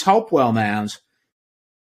 And these Hopewell mounds,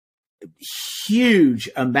 huge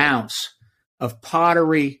amounts of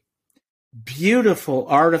pottery, beautiful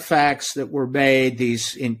artifacts that were made,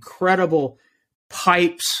 these incredible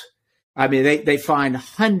pipes. I mean, they find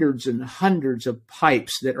hundreds and hundreds of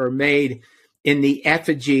pipes that are made in the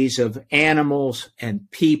effigies of animals and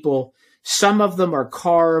people. Some of them are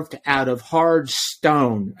carved out of hard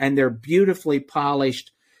stone, and they're beautifully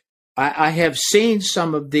polished. I have seen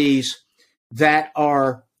some of these that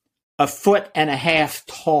are 1.5 feet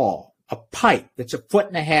tall, a pipe that's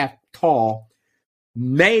 1.5 feet tall,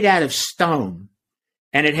 made out of stone,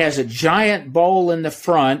 and it has a giant bowl in the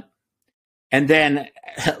front And then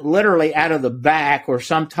literally out of the back, or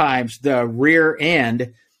sometimes the rear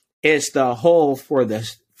end, is the hole for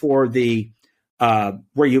the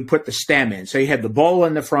where you put the stem in. So you have the bowl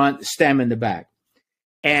in the front, the stem in the back.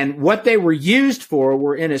 And what they were used for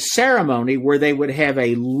were in a ceremony where they would have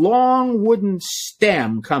a long wooden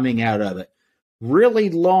stem coming out of it, really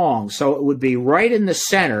long. So it would be right in the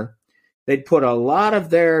center. They'd put a lot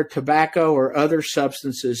of their tobacco or other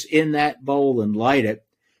substances in that bowl and light it.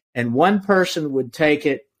 And one person would take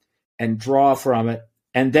it and draw from it,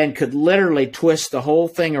 and then could literally twist the whole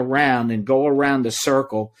thing around and go around the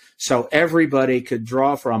circle so everybody could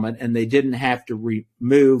draw from it, and they didn't have to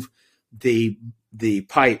remove the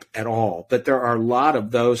pipe at all. But there are a lot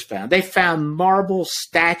of those found. They found marble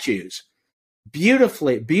statues,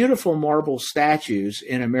 beautiful marble statues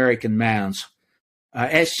in American mounds.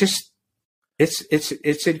 It's just,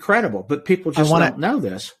 it's incredible, but people just don't know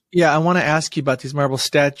this. Yeah, I want to ask you about these marble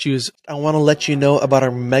statues. I want to let you know about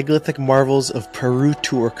our Megalithic Marvels of Peru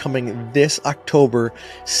tour coming this October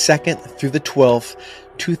 2nd through the 12th,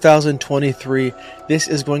 2023. This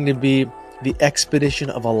is going to be the expedition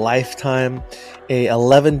of a lifetime, a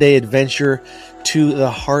 11-day adventure to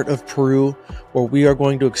the heart of Peru, where we are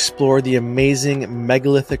going to explore the amazing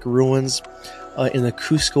megalithic ruins in the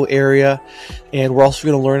Cusco area. And we're also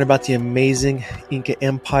going to learn about the amazing Inca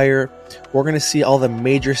Empire. We're going to see all the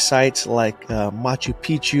major sites like Machu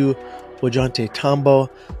Picchu, Ollantaytambo,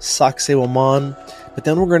 Sacsayhuaman. But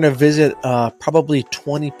then we're going to visit probably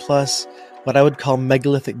 20 plus what I would call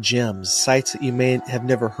megalithic gems, sites that you may have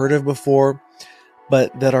never heard of before,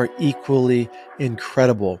 but that are equally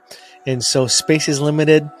incredible. And so space is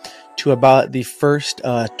limited to about the first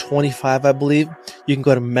 25, I believe. You can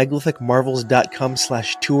go to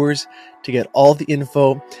megalithicmarvels.com/tours to get all the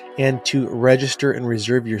info and to register and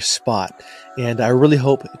reserve your spot. And I really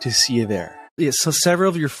hope to see you there. Yeah, so several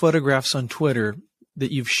of your photographs on Twitter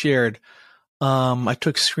that you've shared, I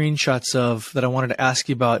took screenshots of that I wanted to ask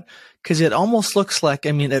you about, because it almost looks like,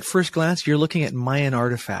 I mean, at first glance, you're looking at Mayan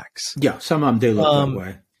artifacts. Yeah, some of them do look that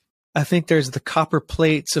way. I think there's the copper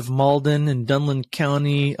plates of Malden and Dunlin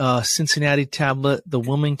County, Cincinnati tablet, the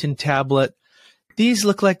Wilmington tablet. These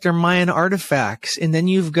look like they're Mayan artifacts. And then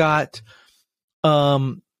you've got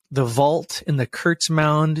the vault in the Kurtz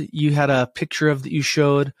Mound you had a picture of that you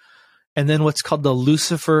showed. And then what's called the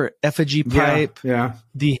Lucifer effigy pipe. Yeah.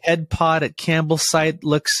 The head pot at Campbell's site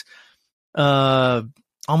looks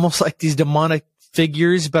almost like these demonic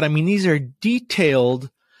figures. But, I mean, these are detailed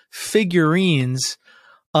figurines.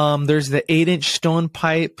 There's the 8-inch stone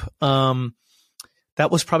pipe. That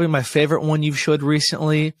was probably my favorite one you've showed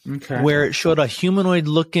recently, where it showed a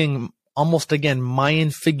humanoid-looking, almost again Mayan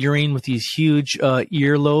figurine with these huge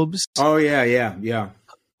earlobes. Oh yeah.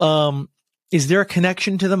 Is there a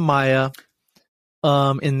connection to the Maya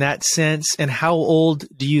in that sense? And how old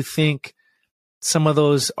do you think some of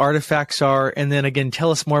those artifacts are? And then again,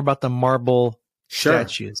 tell us more about the marble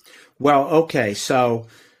statues. Well, okay, so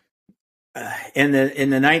in the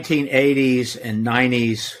 1980s and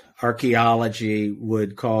 90s, archaeology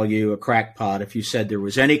would call you a crackpot if you said there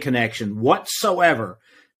was any connection whatsoever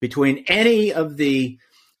between any of the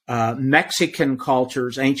Mexican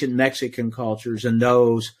cultures, ancient Mexican cultures, and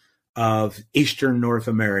those of Eastern North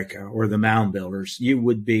America or the mound builders. You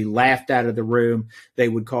would be laughed out of the room. They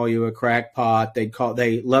would call you a crackpot.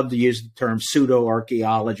 They love to use the term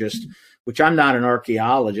pseudo-archaeologist, which I'm not an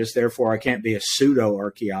archaeologist, therefore I can't be a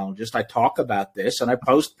pseudo-archaeologist. I talk about this and I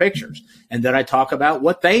post pictures, and then I talk about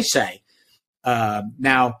what they say.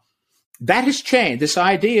 Now, that has changed. This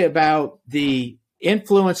idea about the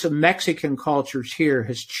influence of Mexican cultures here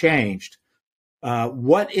has changed.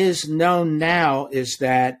 What is known now is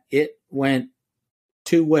that it went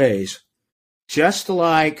two ways. Just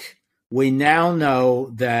like we now know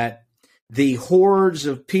that the hordes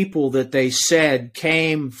of people that they said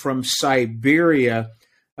came from Siberia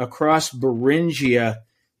across Beringia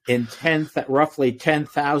in roughly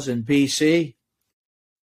 10,000 BC,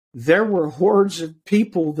 there were hordes of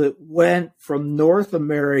people that went from North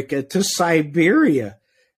America to Siberia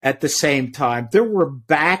at the same time. There were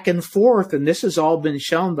back and forth, and this has all been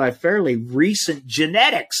shown by fairly recent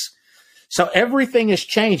genetics. So everything is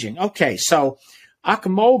changing. Okay, so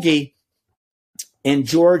Ocmulgee in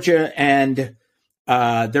Georgia, and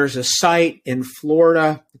there's a site in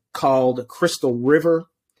Florida called Crystal River.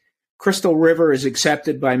 Crystal River is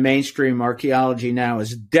accepted by mainstream archaeology now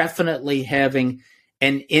as definitely having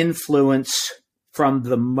an influence from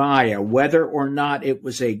the Maya, whether or not it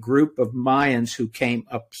was a group of Mayans who came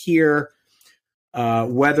up here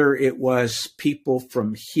whether it was people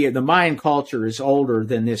from here. The Mayan culture is older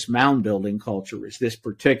than this mound building culture is, this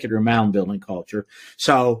particular mound building culture.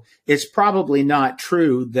 So it's probably not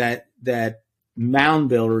true that mound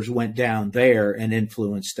builders went down there and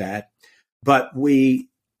influenced that. But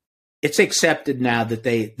it's accepted now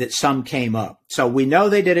that some came up. So we know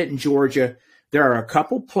they did it in Georgia. There are a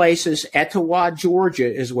couple places. Etowah,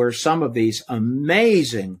 Georgia is where some of these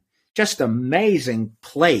just amazing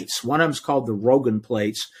plates. One of them is called the Rogan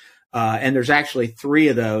plates. And there's actually 3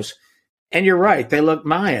 of those. And you're right. They look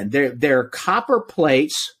Mayan. They're copper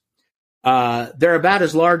plates. They're about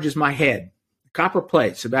as large as my head. Copper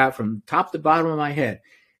plates, about from top to bottom of my head.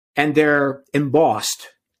 And they're embossed.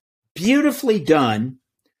 Beautifully done.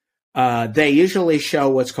 They usually show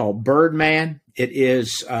what's called Birdman. It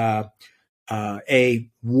is a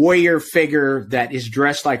warrior figure that is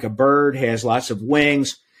dressed like a bird, has lots of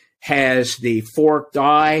wings, has the forked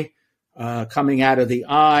eye coming out of the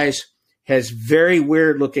eyes, has very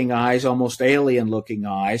weird-looking eyes, almost alien-looking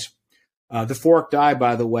eyes. The forked eye,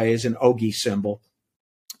 by the way, is an Ogi symbol.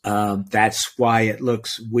 That's why it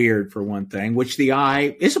looks weird, for one thing, which the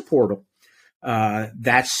eye is a portal.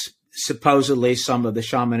 That's supposedly some of the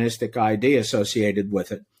shamanistic idea associated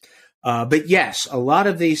with it. But yes, a lot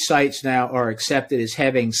of these sites now are accepted as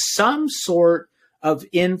having some sort of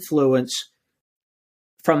influence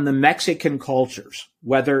from the Mexican cultures,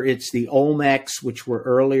 whether it's the Olmecs, which were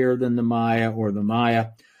earlier than the Maya, or the Maya,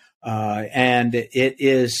 and it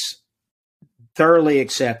is thoroughly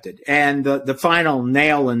accepted. And the final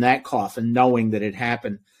nail in that coffin, knowing that it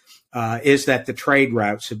happened, is that the trade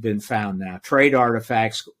routes have been found now. Trade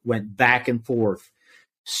artifacts went back and forth.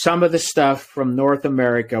 Some of the stuff from North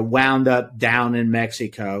America wound up down in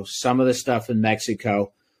Mexico. Some of the stuff in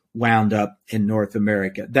Mexico wound up in North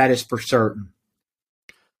America. That is for certain.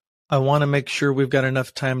 I want to make sure we've got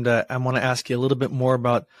enough time I want to ask you a little bit more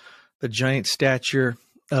about the giant stature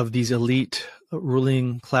of these elite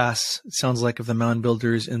ruling class, it sounds like, of the mound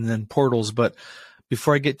builders, and then portals. But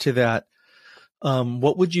before I get to that,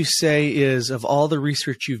 what would you say is, of all the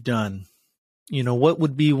research you've done, what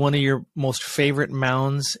would be one of your most favorite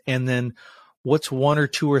mounds? And then what's 1 or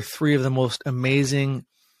 2 or 3 of the most amazing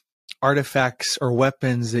artifacts or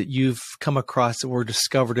weapons that you've come across that were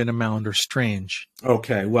discovered in a mound or strange?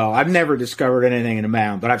 Okay, well, I've never discovered anything in a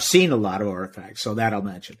mound, but I've seen a lot of artifacts, so that I'll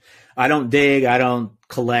mention. I don't dig, I don't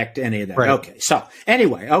collect any of that. Right. Okay, so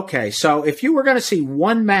anyway, so if you were going to see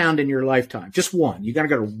one mound in your lifetime, just one, you got to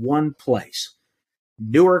go to one place,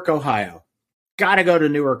 Newark, Ohio. Got to go to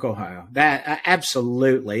Newark, Ohio. That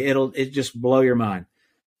absolutely, it just blow your mind.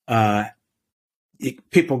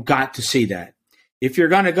 People got to see that. If you're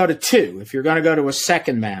going to go to 2, if you're going to go to a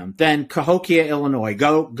second mound, then Cahokia, Illinois,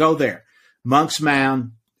 go there. Monk's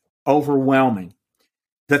Mound, overwhelming.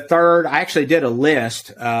 The third, I actually did a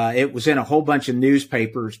list. It was in a whole bunch of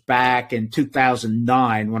newspapers back in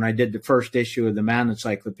 2009 when I did the first issue of the Mound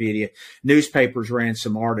Encyclopedia. Newspapers ran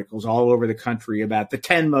some articles all over the country about the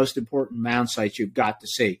 10 most important mound sites you've got to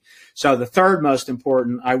see. So the third most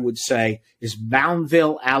important, I would say, is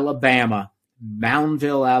Moundville, Alabama.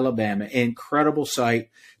 Moundville, Alabama, incredible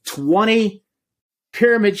site. 20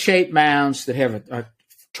 pyramid-shaped mounds that have a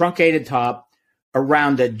truncated top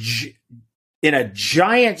around in a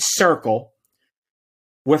giant circle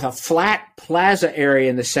with a flat plaza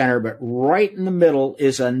area in the center, but right in the middle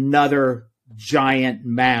is another giant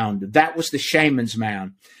mound. That was the shaman's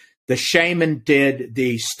mound. The shaman did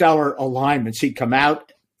the stellar alignments. He'd come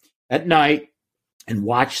out at night and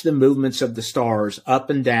watch the movements of the stars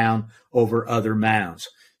up and down over other mounds.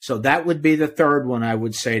 So that would be the third one I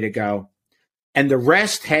would say to go. And the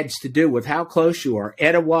rest has to do with how close you are.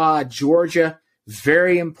 Etowah, Georgia,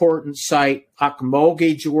 very important site.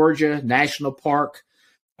 Ocmulgee, Georgia, National Park.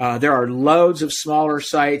 There are loads of smaller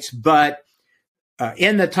sites, but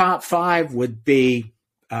in the top 5 would be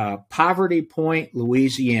Poverty Point,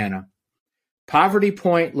 Louisiana. Poverty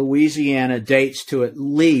Point, Louisiana dates to at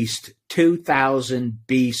least 2000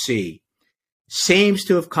 BC. Seems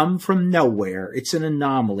to have come from nowhere. It's an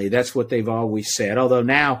anomaly. That's what they've always said, although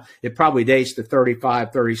now it probably dates to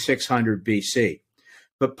 3600 BC.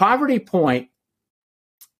 But Poverty Point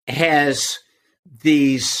has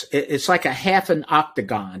these, it's like a half an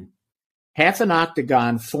octagon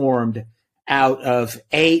formed out of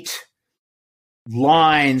 8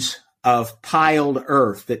 lines of piled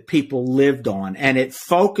earth that people lived on. And it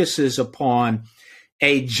focuses upon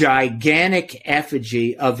a gigantic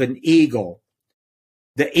effigy of an eagle.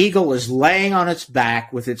 The eagle is laying on its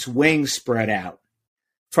back with its wings spread out.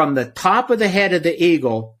 From the top of the head of the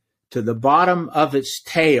eagle to the bottom of its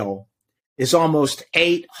tail is almost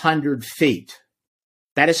 800 feet.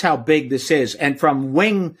 That is how big this is. And from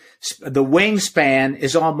the wingspan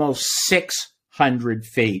is almost 600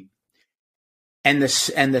 feet. And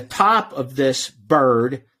the top of this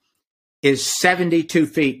bird is 72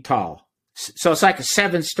 feet tall. So it's like a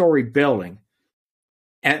 7-story building.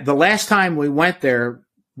 And the last time we went there,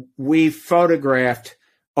 we photographed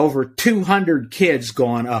over 200 kids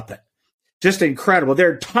going up it. Just incredible.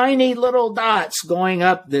 They're tiny little dots going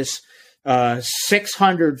up this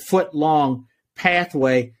 600-foot long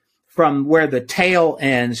pathway from where the tail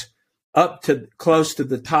ends up to close to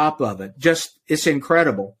the top of it. Just, it's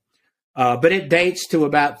incredible. But it dates to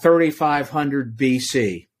about 3500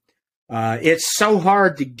 BC. It's so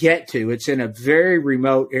hard to get to. It's in a very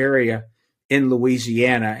remote area in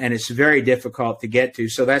Louisiana, and it's very difficult to get to.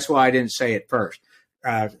 So that's why I didn't say it first.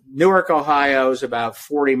 Newark, Ohio is about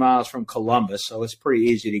 40 miles from Columbus, so it's pretty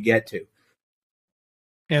easy to get to.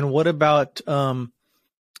 And what about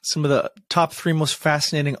some of the top 3 most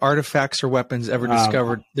fascinating artifacts or weapons ever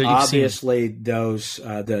discovered that you've obviously seen? Those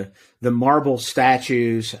the marble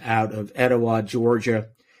statues out of Etowah, Georgia.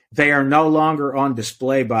 They are no longer on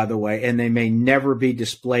display, by the way, and they may never be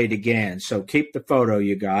displayed again. So keep the photo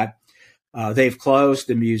you got. They've closed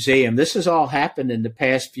the museum. This has all happened in the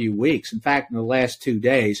past few weeks. In fact, in the last 2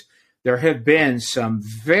 days, there have been some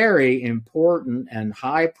very important and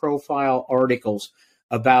high-profile articles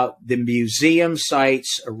about the museum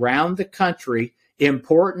sites around the country,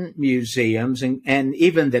 important museums, and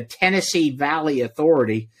even the Tennessee Valley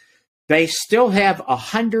Authority. They still have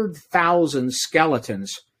 100,000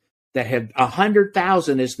 skeletons that have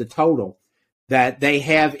 100,000 is the total that they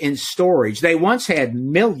have in storage. They once had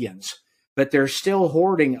millions, but they're still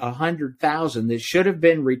hoarding 100,000 that should have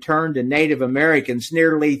been returned to Native Americans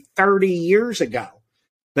nearly 30 years ago.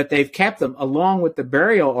 But they've kept them along with the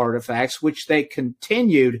burial artifacts, which they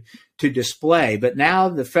continued to display. But now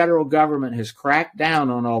the federal government has cracked down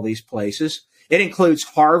on all these places. It includes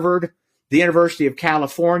Harvard, the University of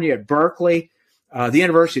California at Berkeley, the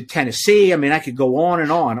University of Tennessee. I mean, I could go on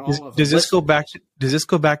and on. Does this go back to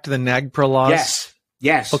the NAGPRA laws? Yes.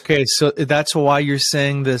 Yes. Okay, so that's why you're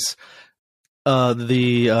saying this.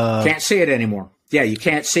 Can't see it anymore. Yeah, you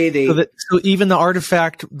can't see the. So even the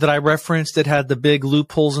artifact that I referenced that had the big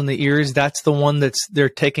loopholes in the ears, that's the one they're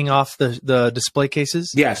taking off the display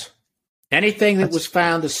cases? Yes. Anything that was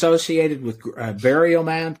found associated with burial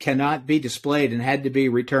mound cannot be displayed and had to be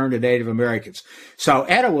returned to Native Americans. So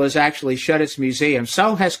Etowah's actually shut its museum.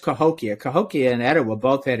 So has Cahokia. Cahokia and Etowah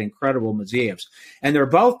both had incredible museums. And they're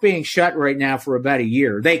both being shut right now for about a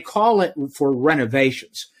year. They call it for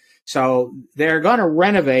renovations. So they're going to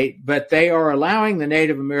renovate, but they are allowing the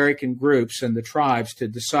Native American groups and the tribes to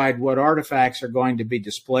decide what artifacts are going to be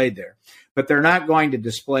displayed there. But they're not going to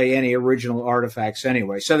display any original artifacts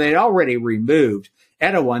anyway. So they'd already removed,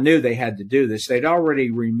 Etowah knew they had to do this. They'd already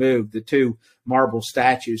removed the 2 marble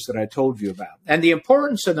statues that I told you about. And the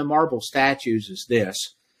importance of the marble statues is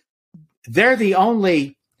this. They're the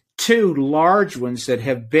only 2 large ones that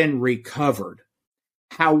have been recovered.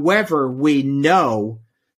 However, we know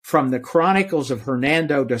from the Chronicles of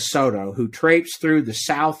Hernando de Soto, who traipsed through the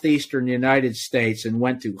southeastern United States and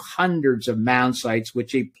went to hundreds of mound sites,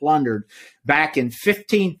 which he plundered back in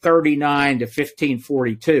 1539 to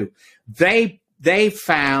 1542. They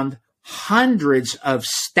found hundreds of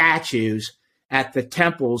statues at the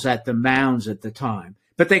temples, at the mounds at the time.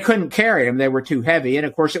 But they couldn't carry them. They were too heavy. And,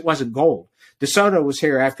 of course, it wasn't gold. De Soto was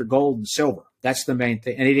here after gold and silver. That's the main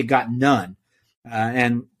thing. And he got none.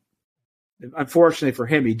 And unfortunately for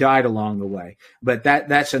him, he died along the way. But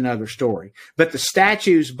that's another story. But the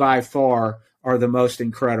statues by far are the most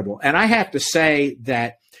incredible. And I have to say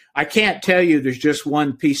that I can't tell you there's just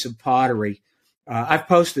one piece of pottery. I've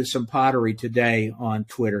posted some pottery today on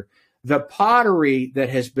Twitter. The pottery that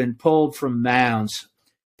has been pulled from mounds,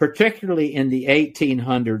 particularly in the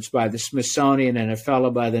 1800s by the Smithsonian and a fellow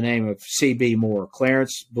by the name of C.B. Moore,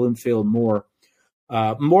 Clarence Bloomfield Moore.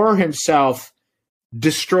 Moore himself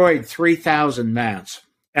destroyed 3,000 mounds,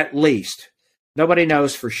 at least. Nobody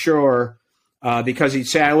knows for sure because he'd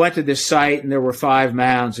say, I went to this site and there were 5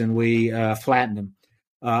 mounds and we flattened them.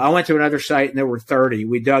 I went to another site and there were 30.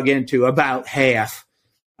 We dug into about half,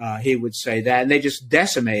 he would say that. And they just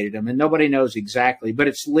decimated them and nobody knows exactly, but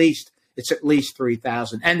it's at least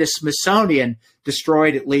 3,000. And the Smithsonian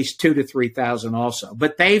destroyed at least 2,000 to 3,000 also.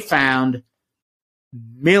 But they found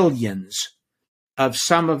millions of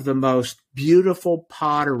some of the most beautiful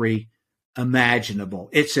pottery imaginable.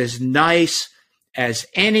 It's as nice as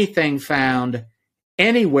anything found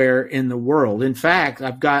anywhere in the world. In fact,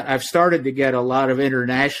 I've started to get a lot of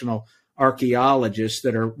international archaeologists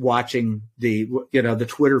that are watching the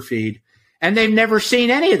Twitter feed, And they've never seen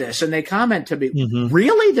any of this. And they comment to me,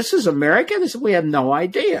 really? This is America? We have no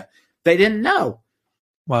idea. They didn't know.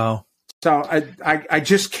 Wow. So I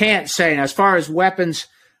just can't say. And as far as weapons,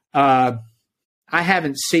 I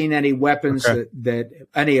haven't seen any weapons that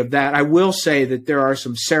any of that. I will say that there are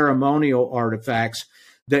some ceremonial artifacts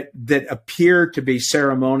that appear to be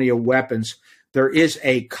ceremonial weapons. There is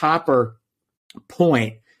a copper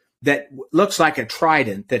point that looks like a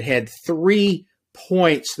trident that had 3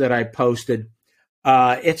 points that I posted.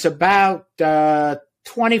 It's about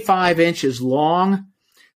 25 inches long.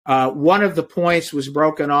 One of the points was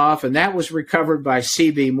broken off, and that was recovered by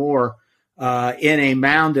C.B. Moore in a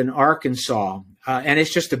mound in Arkansas. And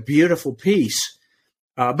it's just a beautiful piece.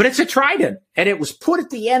 But it's a trident, and it was put at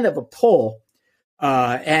the end of a pole.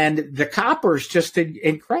 And the copper is just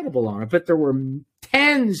incredible on it. But there were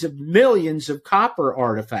tens of millions of copper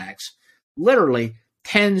artifacts, literally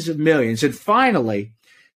tens of millions. And finally,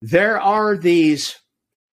 there are these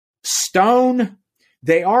stone.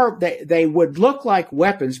 They would look like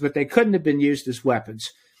weapons, but they couldn't have been used as weapons.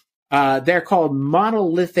 They're called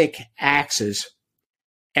monolithic axes,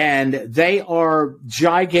 and they are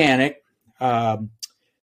gigantic.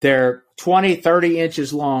 They're 20, 30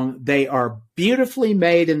 inches long. They are beautifully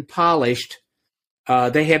made and polished.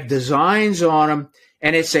 They have designs on them,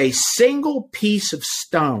 and it's a single piece of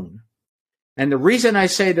stone. And the reason I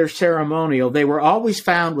say they're ceremonial, they were always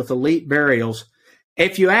found with elite burials.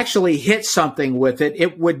 If you actually hit something with it,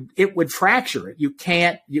 it would fracture it. You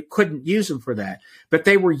couldn't use them for that. But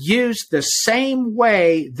they were used the same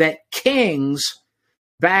way that kings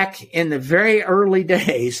back in the very early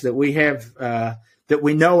days that we have, that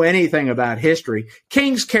we know anything about history,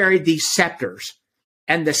 kings carried these scepters,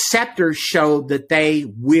 and the scepters showed that they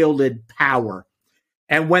wielded power.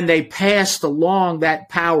 And when they passed along that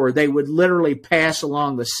power, they would literally pass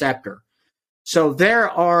along the scepter. So there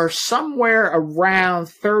are somewhere around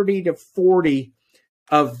 30 to 40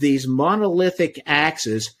 of these monolithic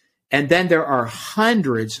axes, and then there are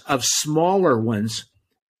hundreds of smaller ones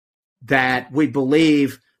that we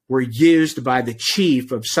believe were used by the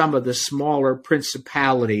chief of some of the smaller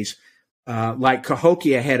principalities. Like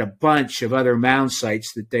Cahokia had a bunch of other mound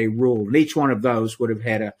sites that they ruled, and each one of those would have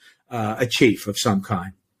had a chief of some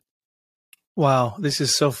kind. Wow, this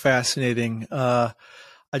is so fascinating.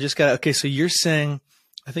 I just okay, so you're saying,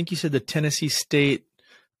 I think you said the Tennessee State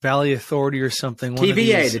Valley Authority or something.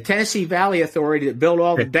 TVA, the Tennessee Valley Authority that built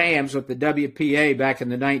all the dams with the WPA back in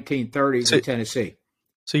the 1930s in Tennessee.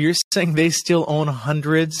 So you're saying they still own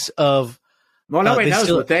hundreds of... Well, nobody knows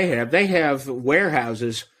what they have. They have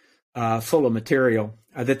warehouses full of material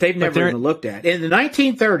that they've never even looked at. In the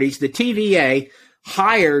 1930s, the TVA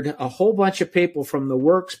hired a whole bunch of people from the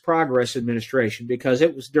Works Progress Administration because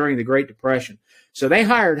it was during the Great Depression. So they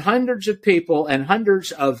hired hundreds of people and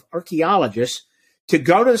hundreds of archaeologists to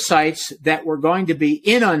go to sites that were going to be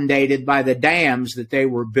inundated by the dams that they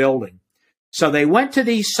were building. So they went to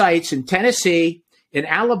these sites in Tennessee, in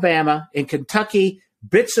Alabama, in Kentucky,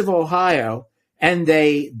 bits of Ohio, and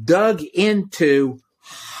they dug into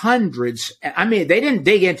hundreds. I mean, they didn't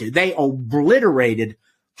dig into, they obliterated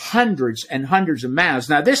hundreds and hundreds of mounds.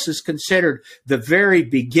 Now, this is considered the very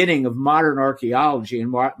beginning of modern archaeology and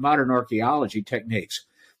modern archaeology techniques.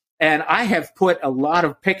 And I have put a lot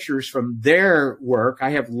of pictures from their work.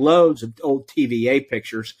 I have loads of old TVA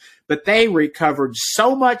pictures, but they recovered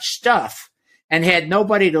so much stuff and had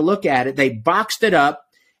nobody to look at it. They boxed it up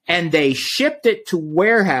and they shipped it to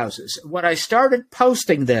warehouses. When I started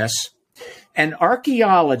posting this, an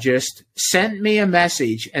archaeologist sent me a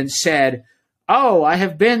message and said, "Oh, I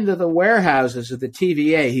have been to the warehouses of the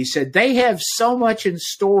TVA." He said, "They have so much in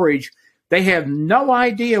storage. They have no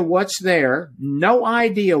idea what's there, no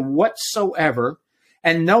idea whatsoever,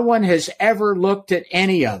 and no one has ever looked at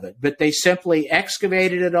any of it, but they simply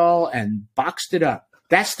excavated it all and boxed it up."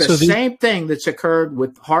 That's the same thing that's occurred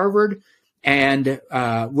with Harvard and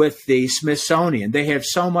with the Smithsonian. They have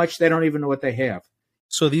so much, they don't even know what they have.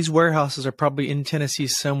 So these warehouses are probably in Tennessee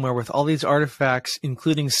somewhere with all these artifacts,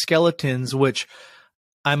 including skeletons, which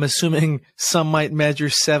I'm assuming some might measure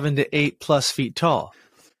 7 to 8+ feet tall.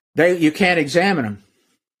 You can't examine them.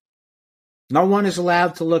 No one is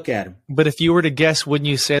allowed to look at them. But if you were to guess, wouldn't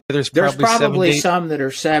you say there's probably some that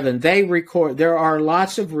are 7? There are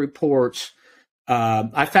lots of reports.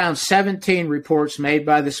 I found 17 reports made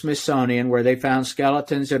by the Smithsonian where they found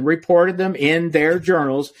skeletons and reported them in their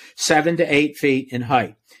journals 7 to 8 feet in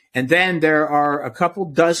height. And then there are a couple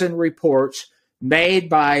dozen reports made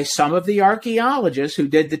by some of the archaeologists who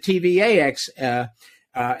did the TVA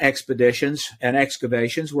expeditions and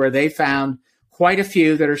excavations where they found quite a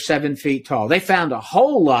few that are 7 feet tall. They found a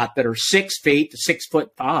whole lot that are 6 feet to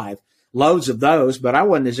 6'5". loads of those, but I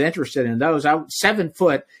wasn't as interested in those. 7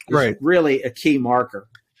 foot is Right. really a key marker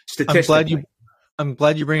statistically. I'm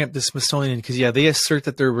glad you bring up the Smithsonian because, yeah, they assert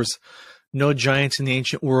that there was no giants in the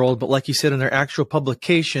ancient world. But like you said, in their actual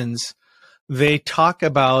publications, they talk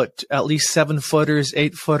about at least 7-footers,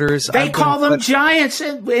 8-footers. They call them giants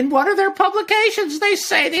in one of their publications. They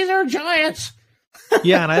say these are giants.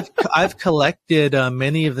 Yeah, and I've collected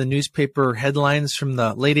many of the newspaper headlines from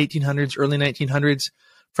the late 1800s, early 1900s,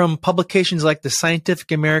 from publications like the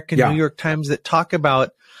Scientific American, New York Times, that talk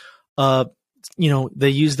about, they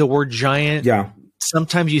use the word giant. Yeah.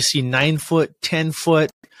 Sometimes you see 9 foot, 10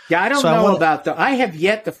 foot. Yeah, I don't know about I have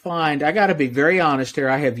yet to find, I got to be very honest here,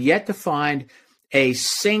 I have yet to find a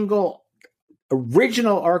single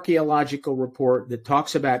original archaeological report that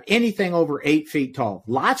talks about anything over 8 feet tall.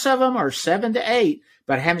 Lots of them are 7 to 8,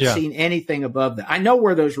 but I haven't seen anything above that. I know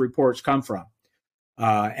where those reports come from.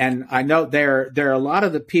 And I know there are a lot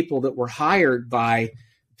of the people that were hired by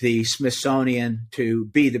the Smithsonian to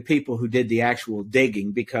be the people who did the actual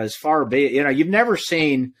digging, because far be it, you've never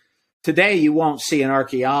seen, today you won't see an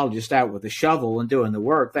archaeologist out with a shovel and doing the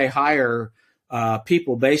work. They hire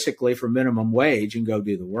people basically for minimum wage and go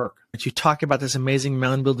do the work. But you talk about this amazing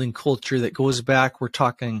mound building culture that goes back, we're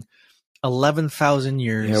talking 11,000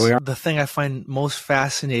 years. Yeah, we are. The thing I find most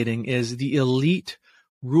fascinating is the elite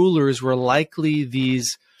rulers were likely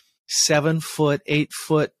these 7-foot,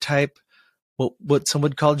 8-foot type, what some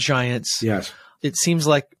would call giants. Yes. It seems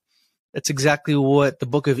like that's exactly what the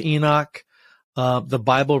book of Enoch, the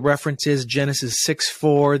Bible references, Genesis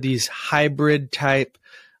 6:4, these hybrid type,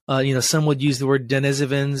 some would use the word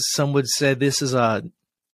Denisovans. Some would say this is a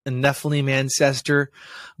Nephilim ancestor.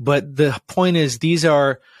 But the point is, these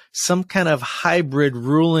are some kind of hybrid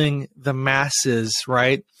ruling the masses,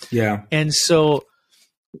 right? Yeah. And so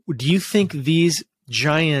do you think these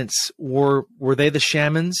giants were they the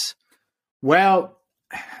shamans? Well,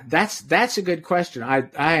 that's a good question. I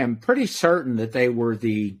am pretty certain that they were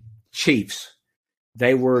the chiefs.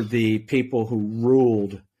 They were the people who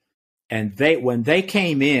ruled. And when they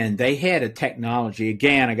came in, they had a technology.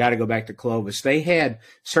 Again, I got to go back to Clovis. They had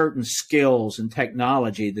certain skills and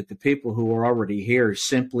technology that the people who were already here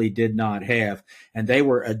simply did not have. And they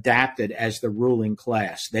were adapted as the ruling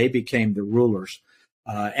class. They became the rulers.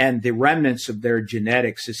 And the remnants of their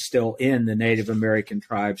genetics is still in the Native American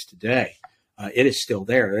tribes today. It is still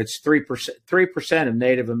there. It's 3% of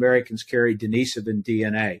Native Americans carry Denisovan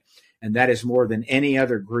DNA. And that is more than any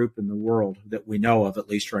other group in the world that we know of, at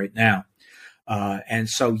least right now. And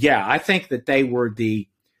so, yeah, I think that they were the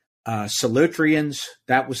Solutreans.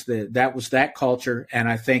 That was that culture. And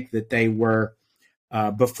I think that they were,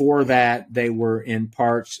 before that, they were in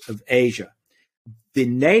parts of Asia. The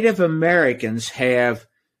Native Americans have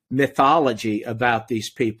mythology about these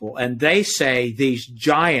people, and they say these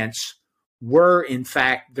giants were, in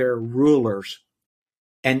fact, their rulers.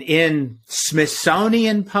 And in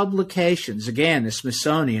Smithsonian publications, again, the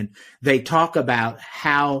Smithsonian, they talk about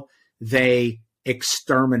how they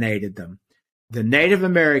exterminated them. The Native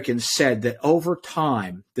Americans said that over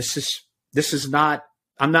time, this is not,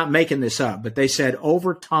 I'm not making this up, but they said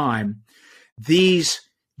over time, these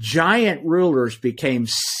giant rulers became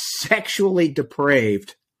sexually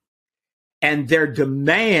depraved, and their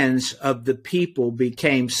demands of the people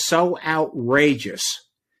became so outrageous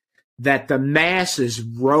that the masses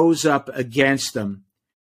rose up against them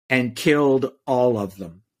and killed all of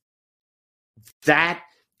them. That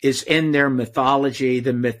is in their mythology.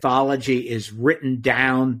 The mythology is written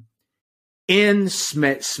down in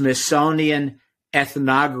Smithsonian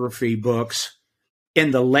ethnography books in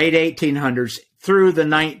the late 1800s through the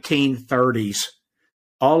 1930s.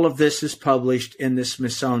 All of this is published in the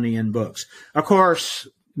Smithsonian books. Of course,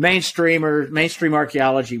 mainstream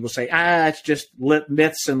archaeology will say, it's just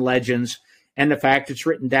myths and legends. And the fact it's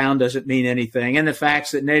written down doesn't mean anything. And the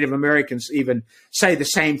facts that Native Americans even say the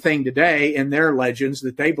same thing today in their legends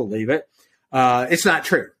that they believe it, it's not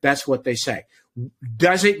true. That's what they say.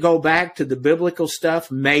 Does it go back to the biblical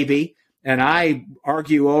stuff? Maybe. And I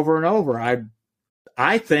argue over and over.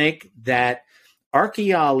 I think that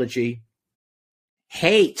archaeology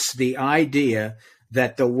hates the idea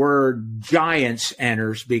that the word giants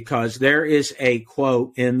enters, because there is a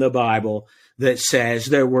quote in the Bible that says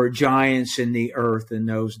there were giants in the earth in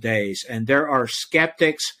those days. And there are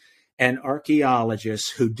skeptics and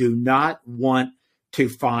archaeologists who do not want to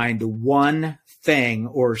find one thing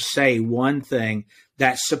or say one thing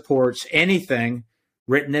that supports anything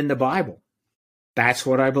written in the Bible. That's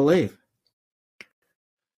what I believe.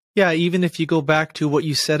 Yeah, even if you go back to what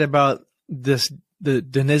you said about the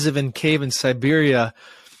Denisovan cave in Siberia,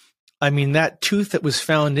 I mean, that tooth that was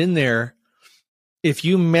found in there, if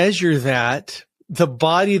you measure that, the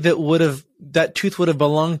body that tooth would have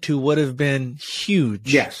belonged to would have been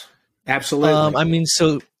huge. Yes, absolutely. I mean,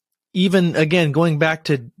 so even again, going back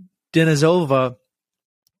to Denisova,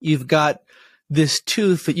 you've got this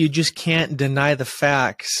tooth that you just can't deny the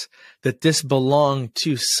facts that this belonged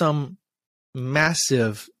to some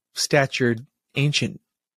massive statured ancient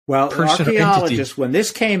person or archaeologists, entity. when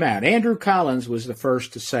this came out, Andrew Collins was the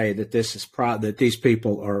first to say that that these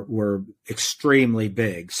people were extremely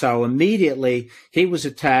big. So immediately he was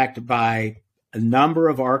attacked by a number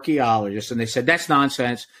of archaeologists, and they said that's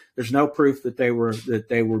nonsense. There's no proof that they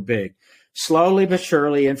were big. Slowly but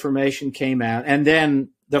surely, information came out, and then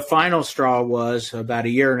the final straw was about a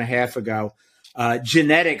year and a half ago.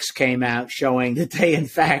 Genetics came out showing that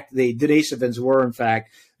the Denisovans were in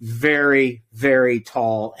fact very, very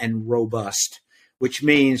tall and robust, which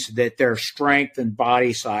means that their strength and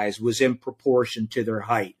body size was in proportion to their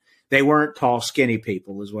height. They weren't tall, skinny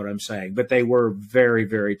people, is what I'm saying, but they were very,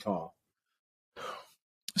 very tall.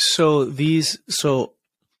 So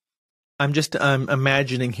I'm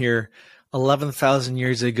imagining here, 11,000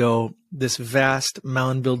 years ago, this vast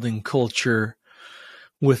mound building culture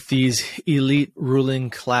with these elite ruling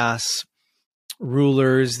class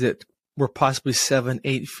rulers that were possibly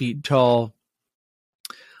 7-8 feet tall.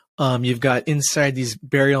 You've got inside these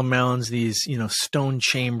burial mounds, these, stone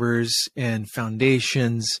chambers and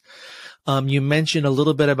foundations. You mentioned a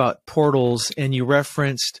little bit about portals, and you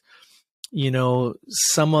referenced,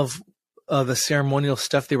 some of the ceremonial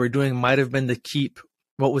stuff they were doing might have been to keep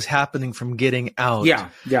what was happening from getting out. Yeah.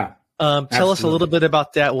 Tell us a little bit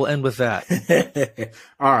about that. We'll end with that.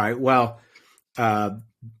 All right. Well,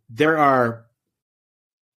 there are.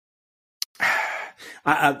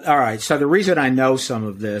 All right. So the reason I know some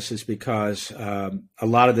of this is because a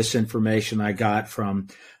lot of this information I got from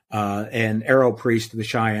an arrow priest of the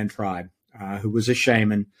Cheyenne tribe, who was a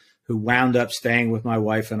shaman, who wound up staying with my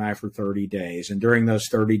wife and I for 30 days. And during those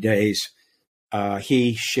 30 days,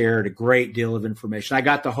 he shared a great deal of information. I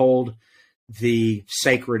got to hold the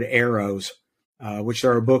sacred arrows, which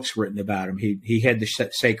there are books written about him. He had the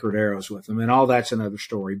sacred arrows with him, and all that's another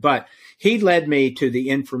story. But he led me to the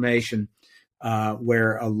information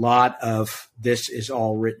where a lot of this is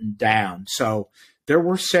all written down. So there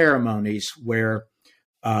were ceremonies where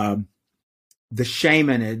the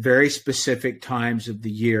shaman at very specific times of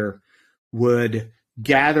the year would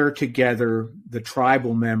gather together the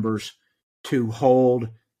tribal members to hold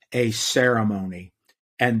a ceremony.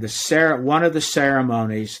 And one of the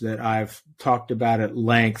ceremonies that I've talked about at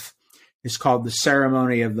length is called the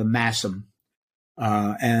ceremony of the Massam.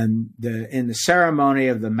 In the ceremony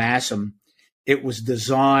of the Massam, it was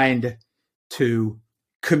designed to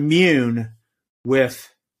commune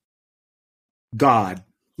with God,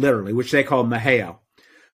 literally, which they call Maheo.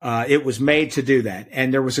 It was made to do that.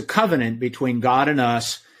 And there was a covenant between God and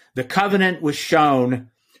us. The covenant was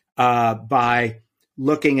shown by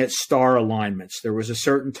looking at star alignments. There was a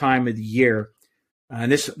certain time of the year,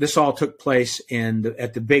 and this all took place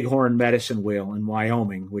at the Bighorn Medicine Wheel in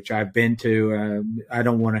Wyoming, which I've been to. I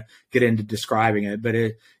don't want to get into describing it, but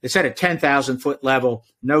it's at a 10,000-foot level,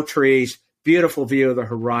 no trees, beautiful view of the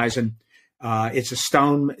horizon. It's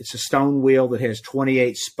a stone wheel that has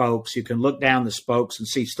 28 spokes. You can look down the spokes and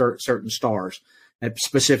see certain stars at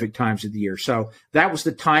specific times of the year. So that was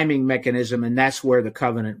the timing mechanism, and that's where the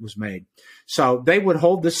covenant was made. So they would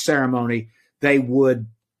hold this ceremony. The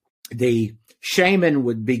shaman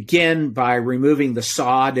would begin by removing the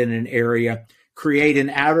sod in an area, create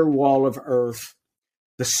an outer wall of earth.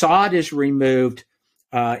 The sod is removed.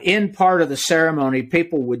 In part of the ceremony,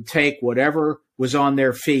 people would take whatever was on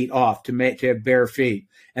their feet off to have bare feet,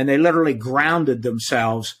 and they literally grounded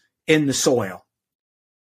themselves in the soil.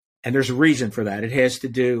 And there's a reason for that. It has to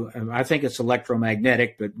do, I think it's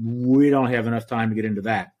electromagnetic, but we don't have enough time to get into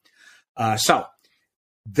that. So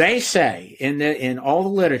they say in all the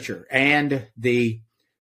literature, and the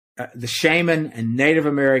shaman and Native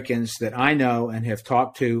Americans that I know and have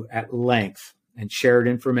talked to at length and shared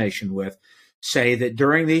information with, say that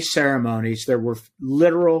during these ceremonies there were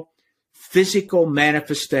literal physical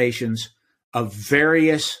manifestations of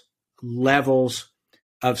various levels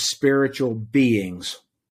of spiritual beings.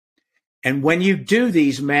 And when you do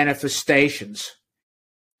these manifestations,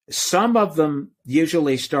 some of them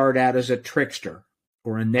usually start out as a trickster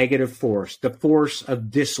or a negative force, the force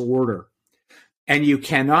of disorder. And you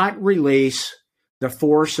cannot release the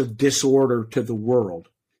force of disorder to the world.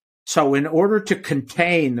 So in order to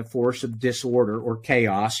contain the force of disorder or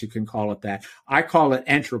chaos, you can call it that. I call it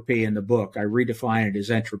entropy in the book. I redefine it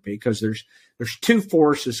as entropy because there's two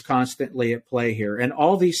forces constantly at play here. And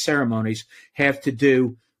all these ceremonies have to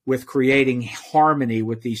do with creating harmony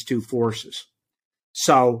with these two forces.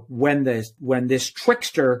 So when this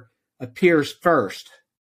trickster appears first,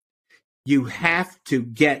 you have to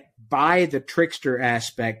get by the trickster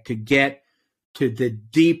aspect to get to the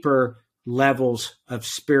deeper levels of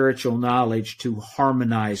spiritual knowledge to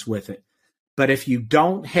harmonize with it. But if you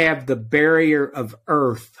don't have the barrier of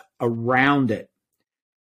earth around it,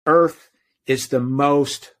 earth is the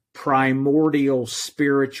most primordial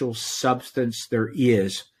spiritual substance there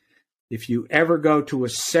is. If you ever go to a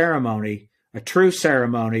ceremony, a true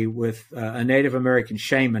ceremony with a Native American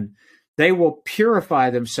shaman, they will purify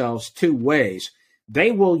themselves two ways.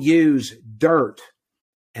 They will use dirt,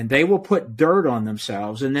 and they will put dirt on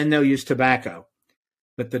themselves, and then they'll use tobacco.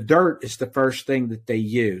 But the dirt is the first thing that they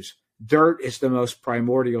use. Dirt is the most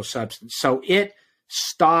primordial substance. So it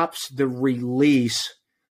stops the release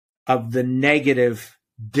of the negative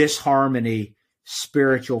disharmony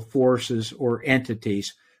spiritual forces or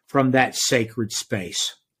entities from that sacred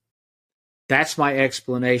space. That's my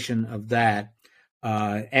explanation of that.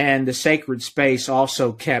 And the sacred space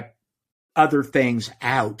also kept other things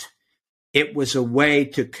out. It was a way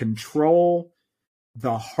to control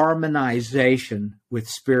the harmonization with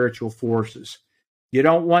spiritual forces. You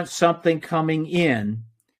don't want something coming in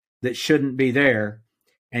that shouldn't be there,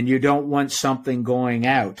 and you don't want something going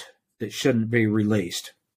out that shouldn't be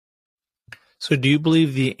released. So do you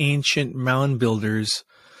believe the ancient mound builders,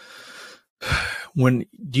 do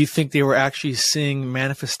you think they were actually seeing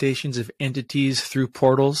manifestations of entities through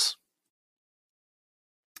portals?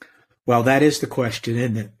 Well, that is the question,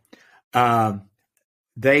 isn't it?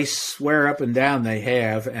 They swear up and down they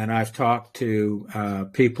have, and I've talked to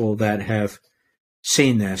people that have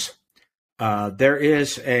seen this. There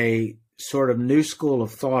is a sort of new school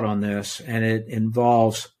of thought on this, and it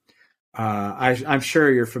involves, I'm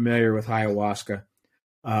sure you're familiar with ayahuasca,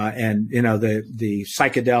 and, the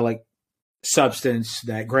psychedelic substance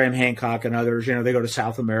that Graham Hancock and others, they go to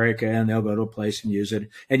South America and they'll go to a place and use it,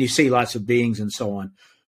 and you see lots of beings and so on.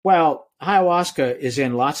 Well, ayahuasca is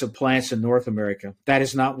in lots of plants in North America. That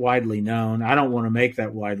is not widely known. I don't want to make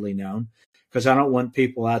that widely known because I don't want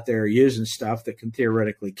people out there using stuff that can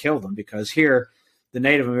theoretically kill them, because here the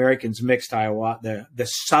Native Americans mixed ayahuasca, the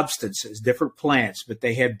substances, different plants, but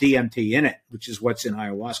they have DMT in it, which is what's in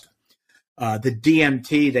ayahuasca. The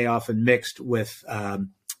DMT they often mixed with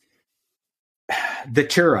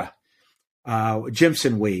datura,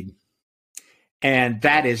 Jimson weed. And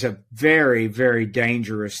that is a very, very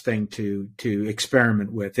dangerous thing to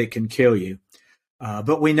experiment with. It can kill you.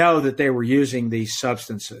 But we know that they were using these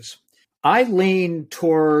substances. I lean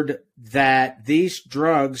toward that these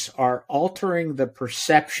drugs are altering the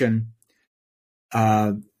perception,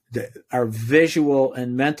 our visual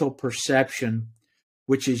and mental perception,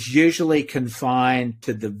 which is usually confined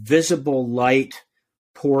to the visible light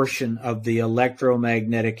portion of the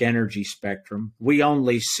electromagnetic energy spectrum. We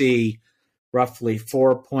only see roughly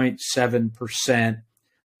 4.7%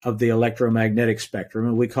 of the electromagnetic spectrum,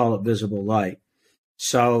 and we call it visible light.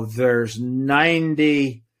 So there's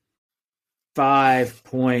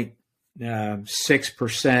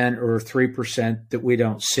 95.6% or 3% that we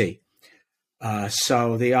don't see.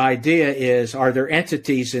 So the idea is, are there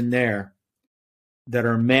entities in there that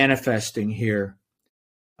are manifesting here?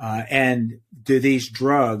 And do these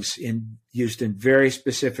drugs, used in very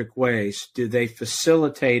specific ways, do they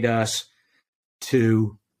facilitate us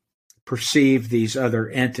to perceive these other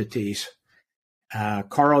entities?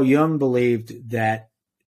 Carl Jung believed that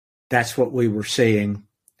that's what we were seeing,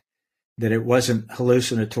 that it wasn't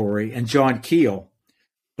hallucinatory. And John Keel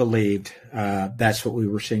believed that's what we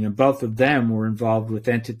were seeing. And both of them were involved with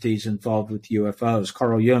entities involved with UFOs.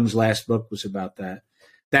 Carl Jung's last book was about that.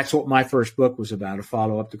 That's what my first book was about, a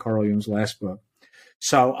follow-up to Carl Jung's last book.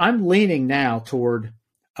 So I'm leaning now toward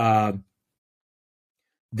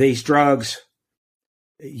these drugs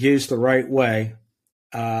used the right way,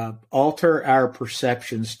 alter our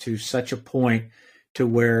perceptions to such a point to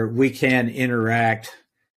where we can interact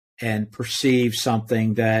and perceive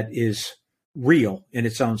something that is real in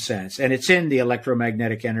its own sense. And it's in the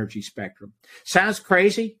electromagnetic energy spectrum. Sounds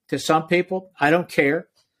crazy to some people. I don't care.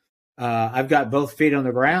 I've got both feet on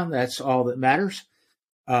the ground. That's all that matters.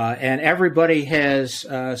 And everybody has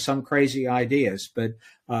some crazy ideas, but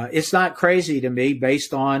it's not crazy to me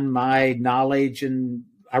based on my knowledge. And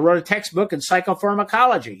I wrote a textbook in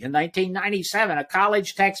psychopharmacology in 1997, a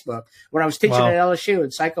college textbook when I was teaching at LSU in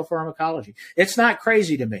psychopharmacology. It's not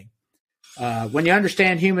crazy to me. When you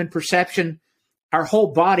understand human perception, our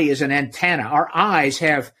whole body is an antenna. Our eyes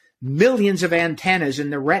have millions of antennas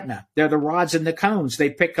in the retina. They're the rods and the cones.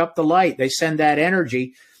 They pick up the light. They send that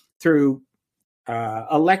energy through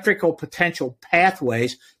electrical potential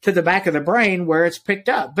pathways to the back of the brain where it's picked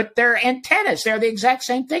up. But they're antennas. They're the exact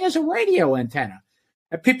same thing as a radio antenna.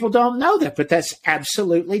 And people don't know that, but that's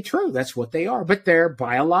absolutely true. That's what they are. But they're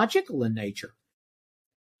biological in nature.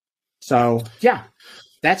 So, yeah,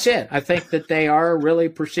 that's it. I think that they are really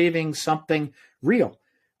perceiving something real.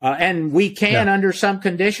 And we can, under some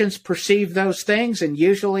conditions, perceive those things. And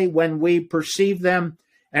usually when we perceive them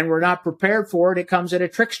and we're not prepared for it, it comes in a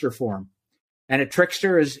trickster form. And a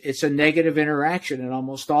trickster it's a negative interaction. And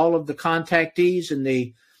almost all of the contactees in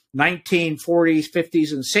the 1940s,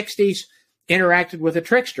 50s, and 60s interacted with a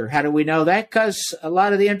trickster. How do we know that? Because a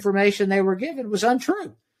lot of the information they were given was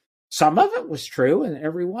untrue. Some of it was true, and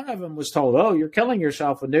every one of them was told, oh, you're killing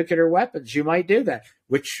yourself with nuclear weapons. You might do that,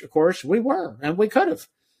 which, of course, we were, and we could have.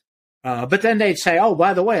 But then they'd say, oh,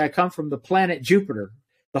 by the way, I come from the planet Jupiter.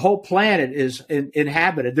 The whole planet is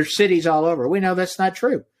inhabited. There's cities all over. We know that's not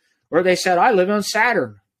true. Or they said, I live on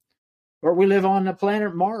Saturn. Or we live on the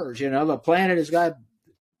planet Mars. The planet has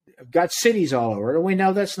got cities all over. And we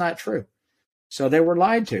know that's not true. So they were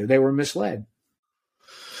lied to. They were misled.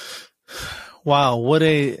 Wow, what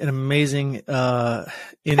an amazing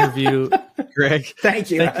interview, Greg.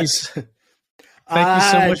 Thank you. Thank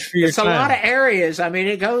you so much for your time. It's a lot of areas. I mean,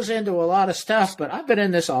 it goes into a lot of stuff, but I've been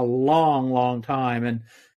in this a long, long time. And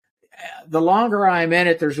the longer I'm in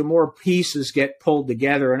it, there's more pieces get pulled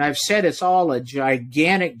together. And I've said it's all a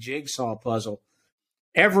gigantic jigsaw puzzle.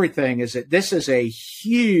 Everything is it. This is a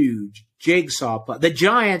huge jigsaw puzzle. The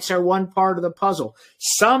giants are one part of the puzzle.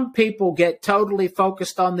 Some people get totally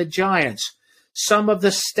focused on the giants. Some of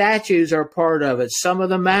the statues are part of it. Some of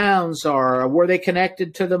the mounds are. Were they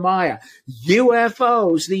connected to the Maya?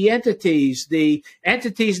 UFOs, the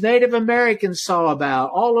entities Native Americans saw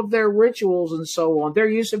about, all of their rituals and so on, their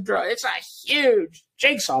use of drugs. It's a huge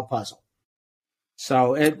jigsaw puzzle.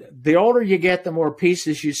 So the older you get, the more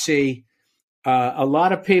pieces you see. A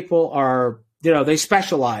lot of people are, they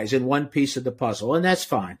specialize in one piece of the puzzle, and that's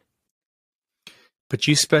fine. But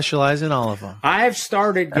you specialize in all of them. I've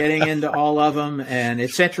started getting into all of them, and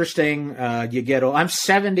it's interesting. I'm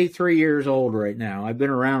 73 years old right now. I've been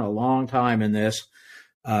around a long time in this,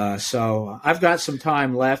 so I've got some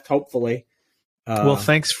time left, hopefully. Well,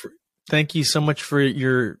 thank you so much for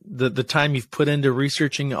the time you've put into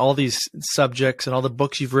researching all these subjects and all the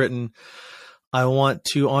books you've written. I want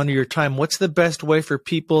to honor your time. What's the best way for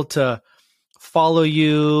people to follow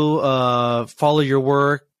you, follow your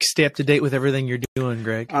work, stay up to date with everything you're doing,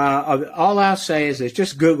 Greg? All I'll say is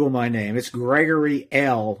just Google my name. It's Gregory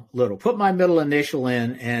L. Little. Put my middle initial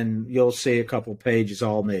in, and you'll see a couple pages,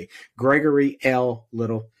 all me. Gregory L.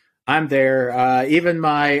 Little. I'm there. Even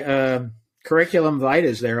my curriculum vitae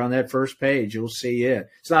is there on that first page. You'll see it.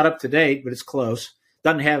 It's not up to date, but it's close.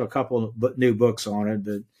 Doesn't have a couple of new books on it,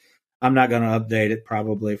 but I'm not going to update it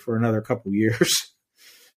probably for another couple years.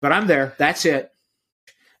 But I'm there. That's it.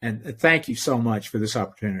 And thank you so much for this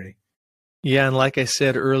opportunity. Yeah, and like I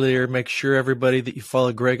said earlier, make sure everybody that you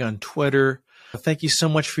follow Greg on Twitter. Thank you so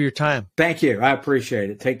much for your time. Thank you. I appreciate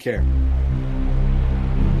it. Take care.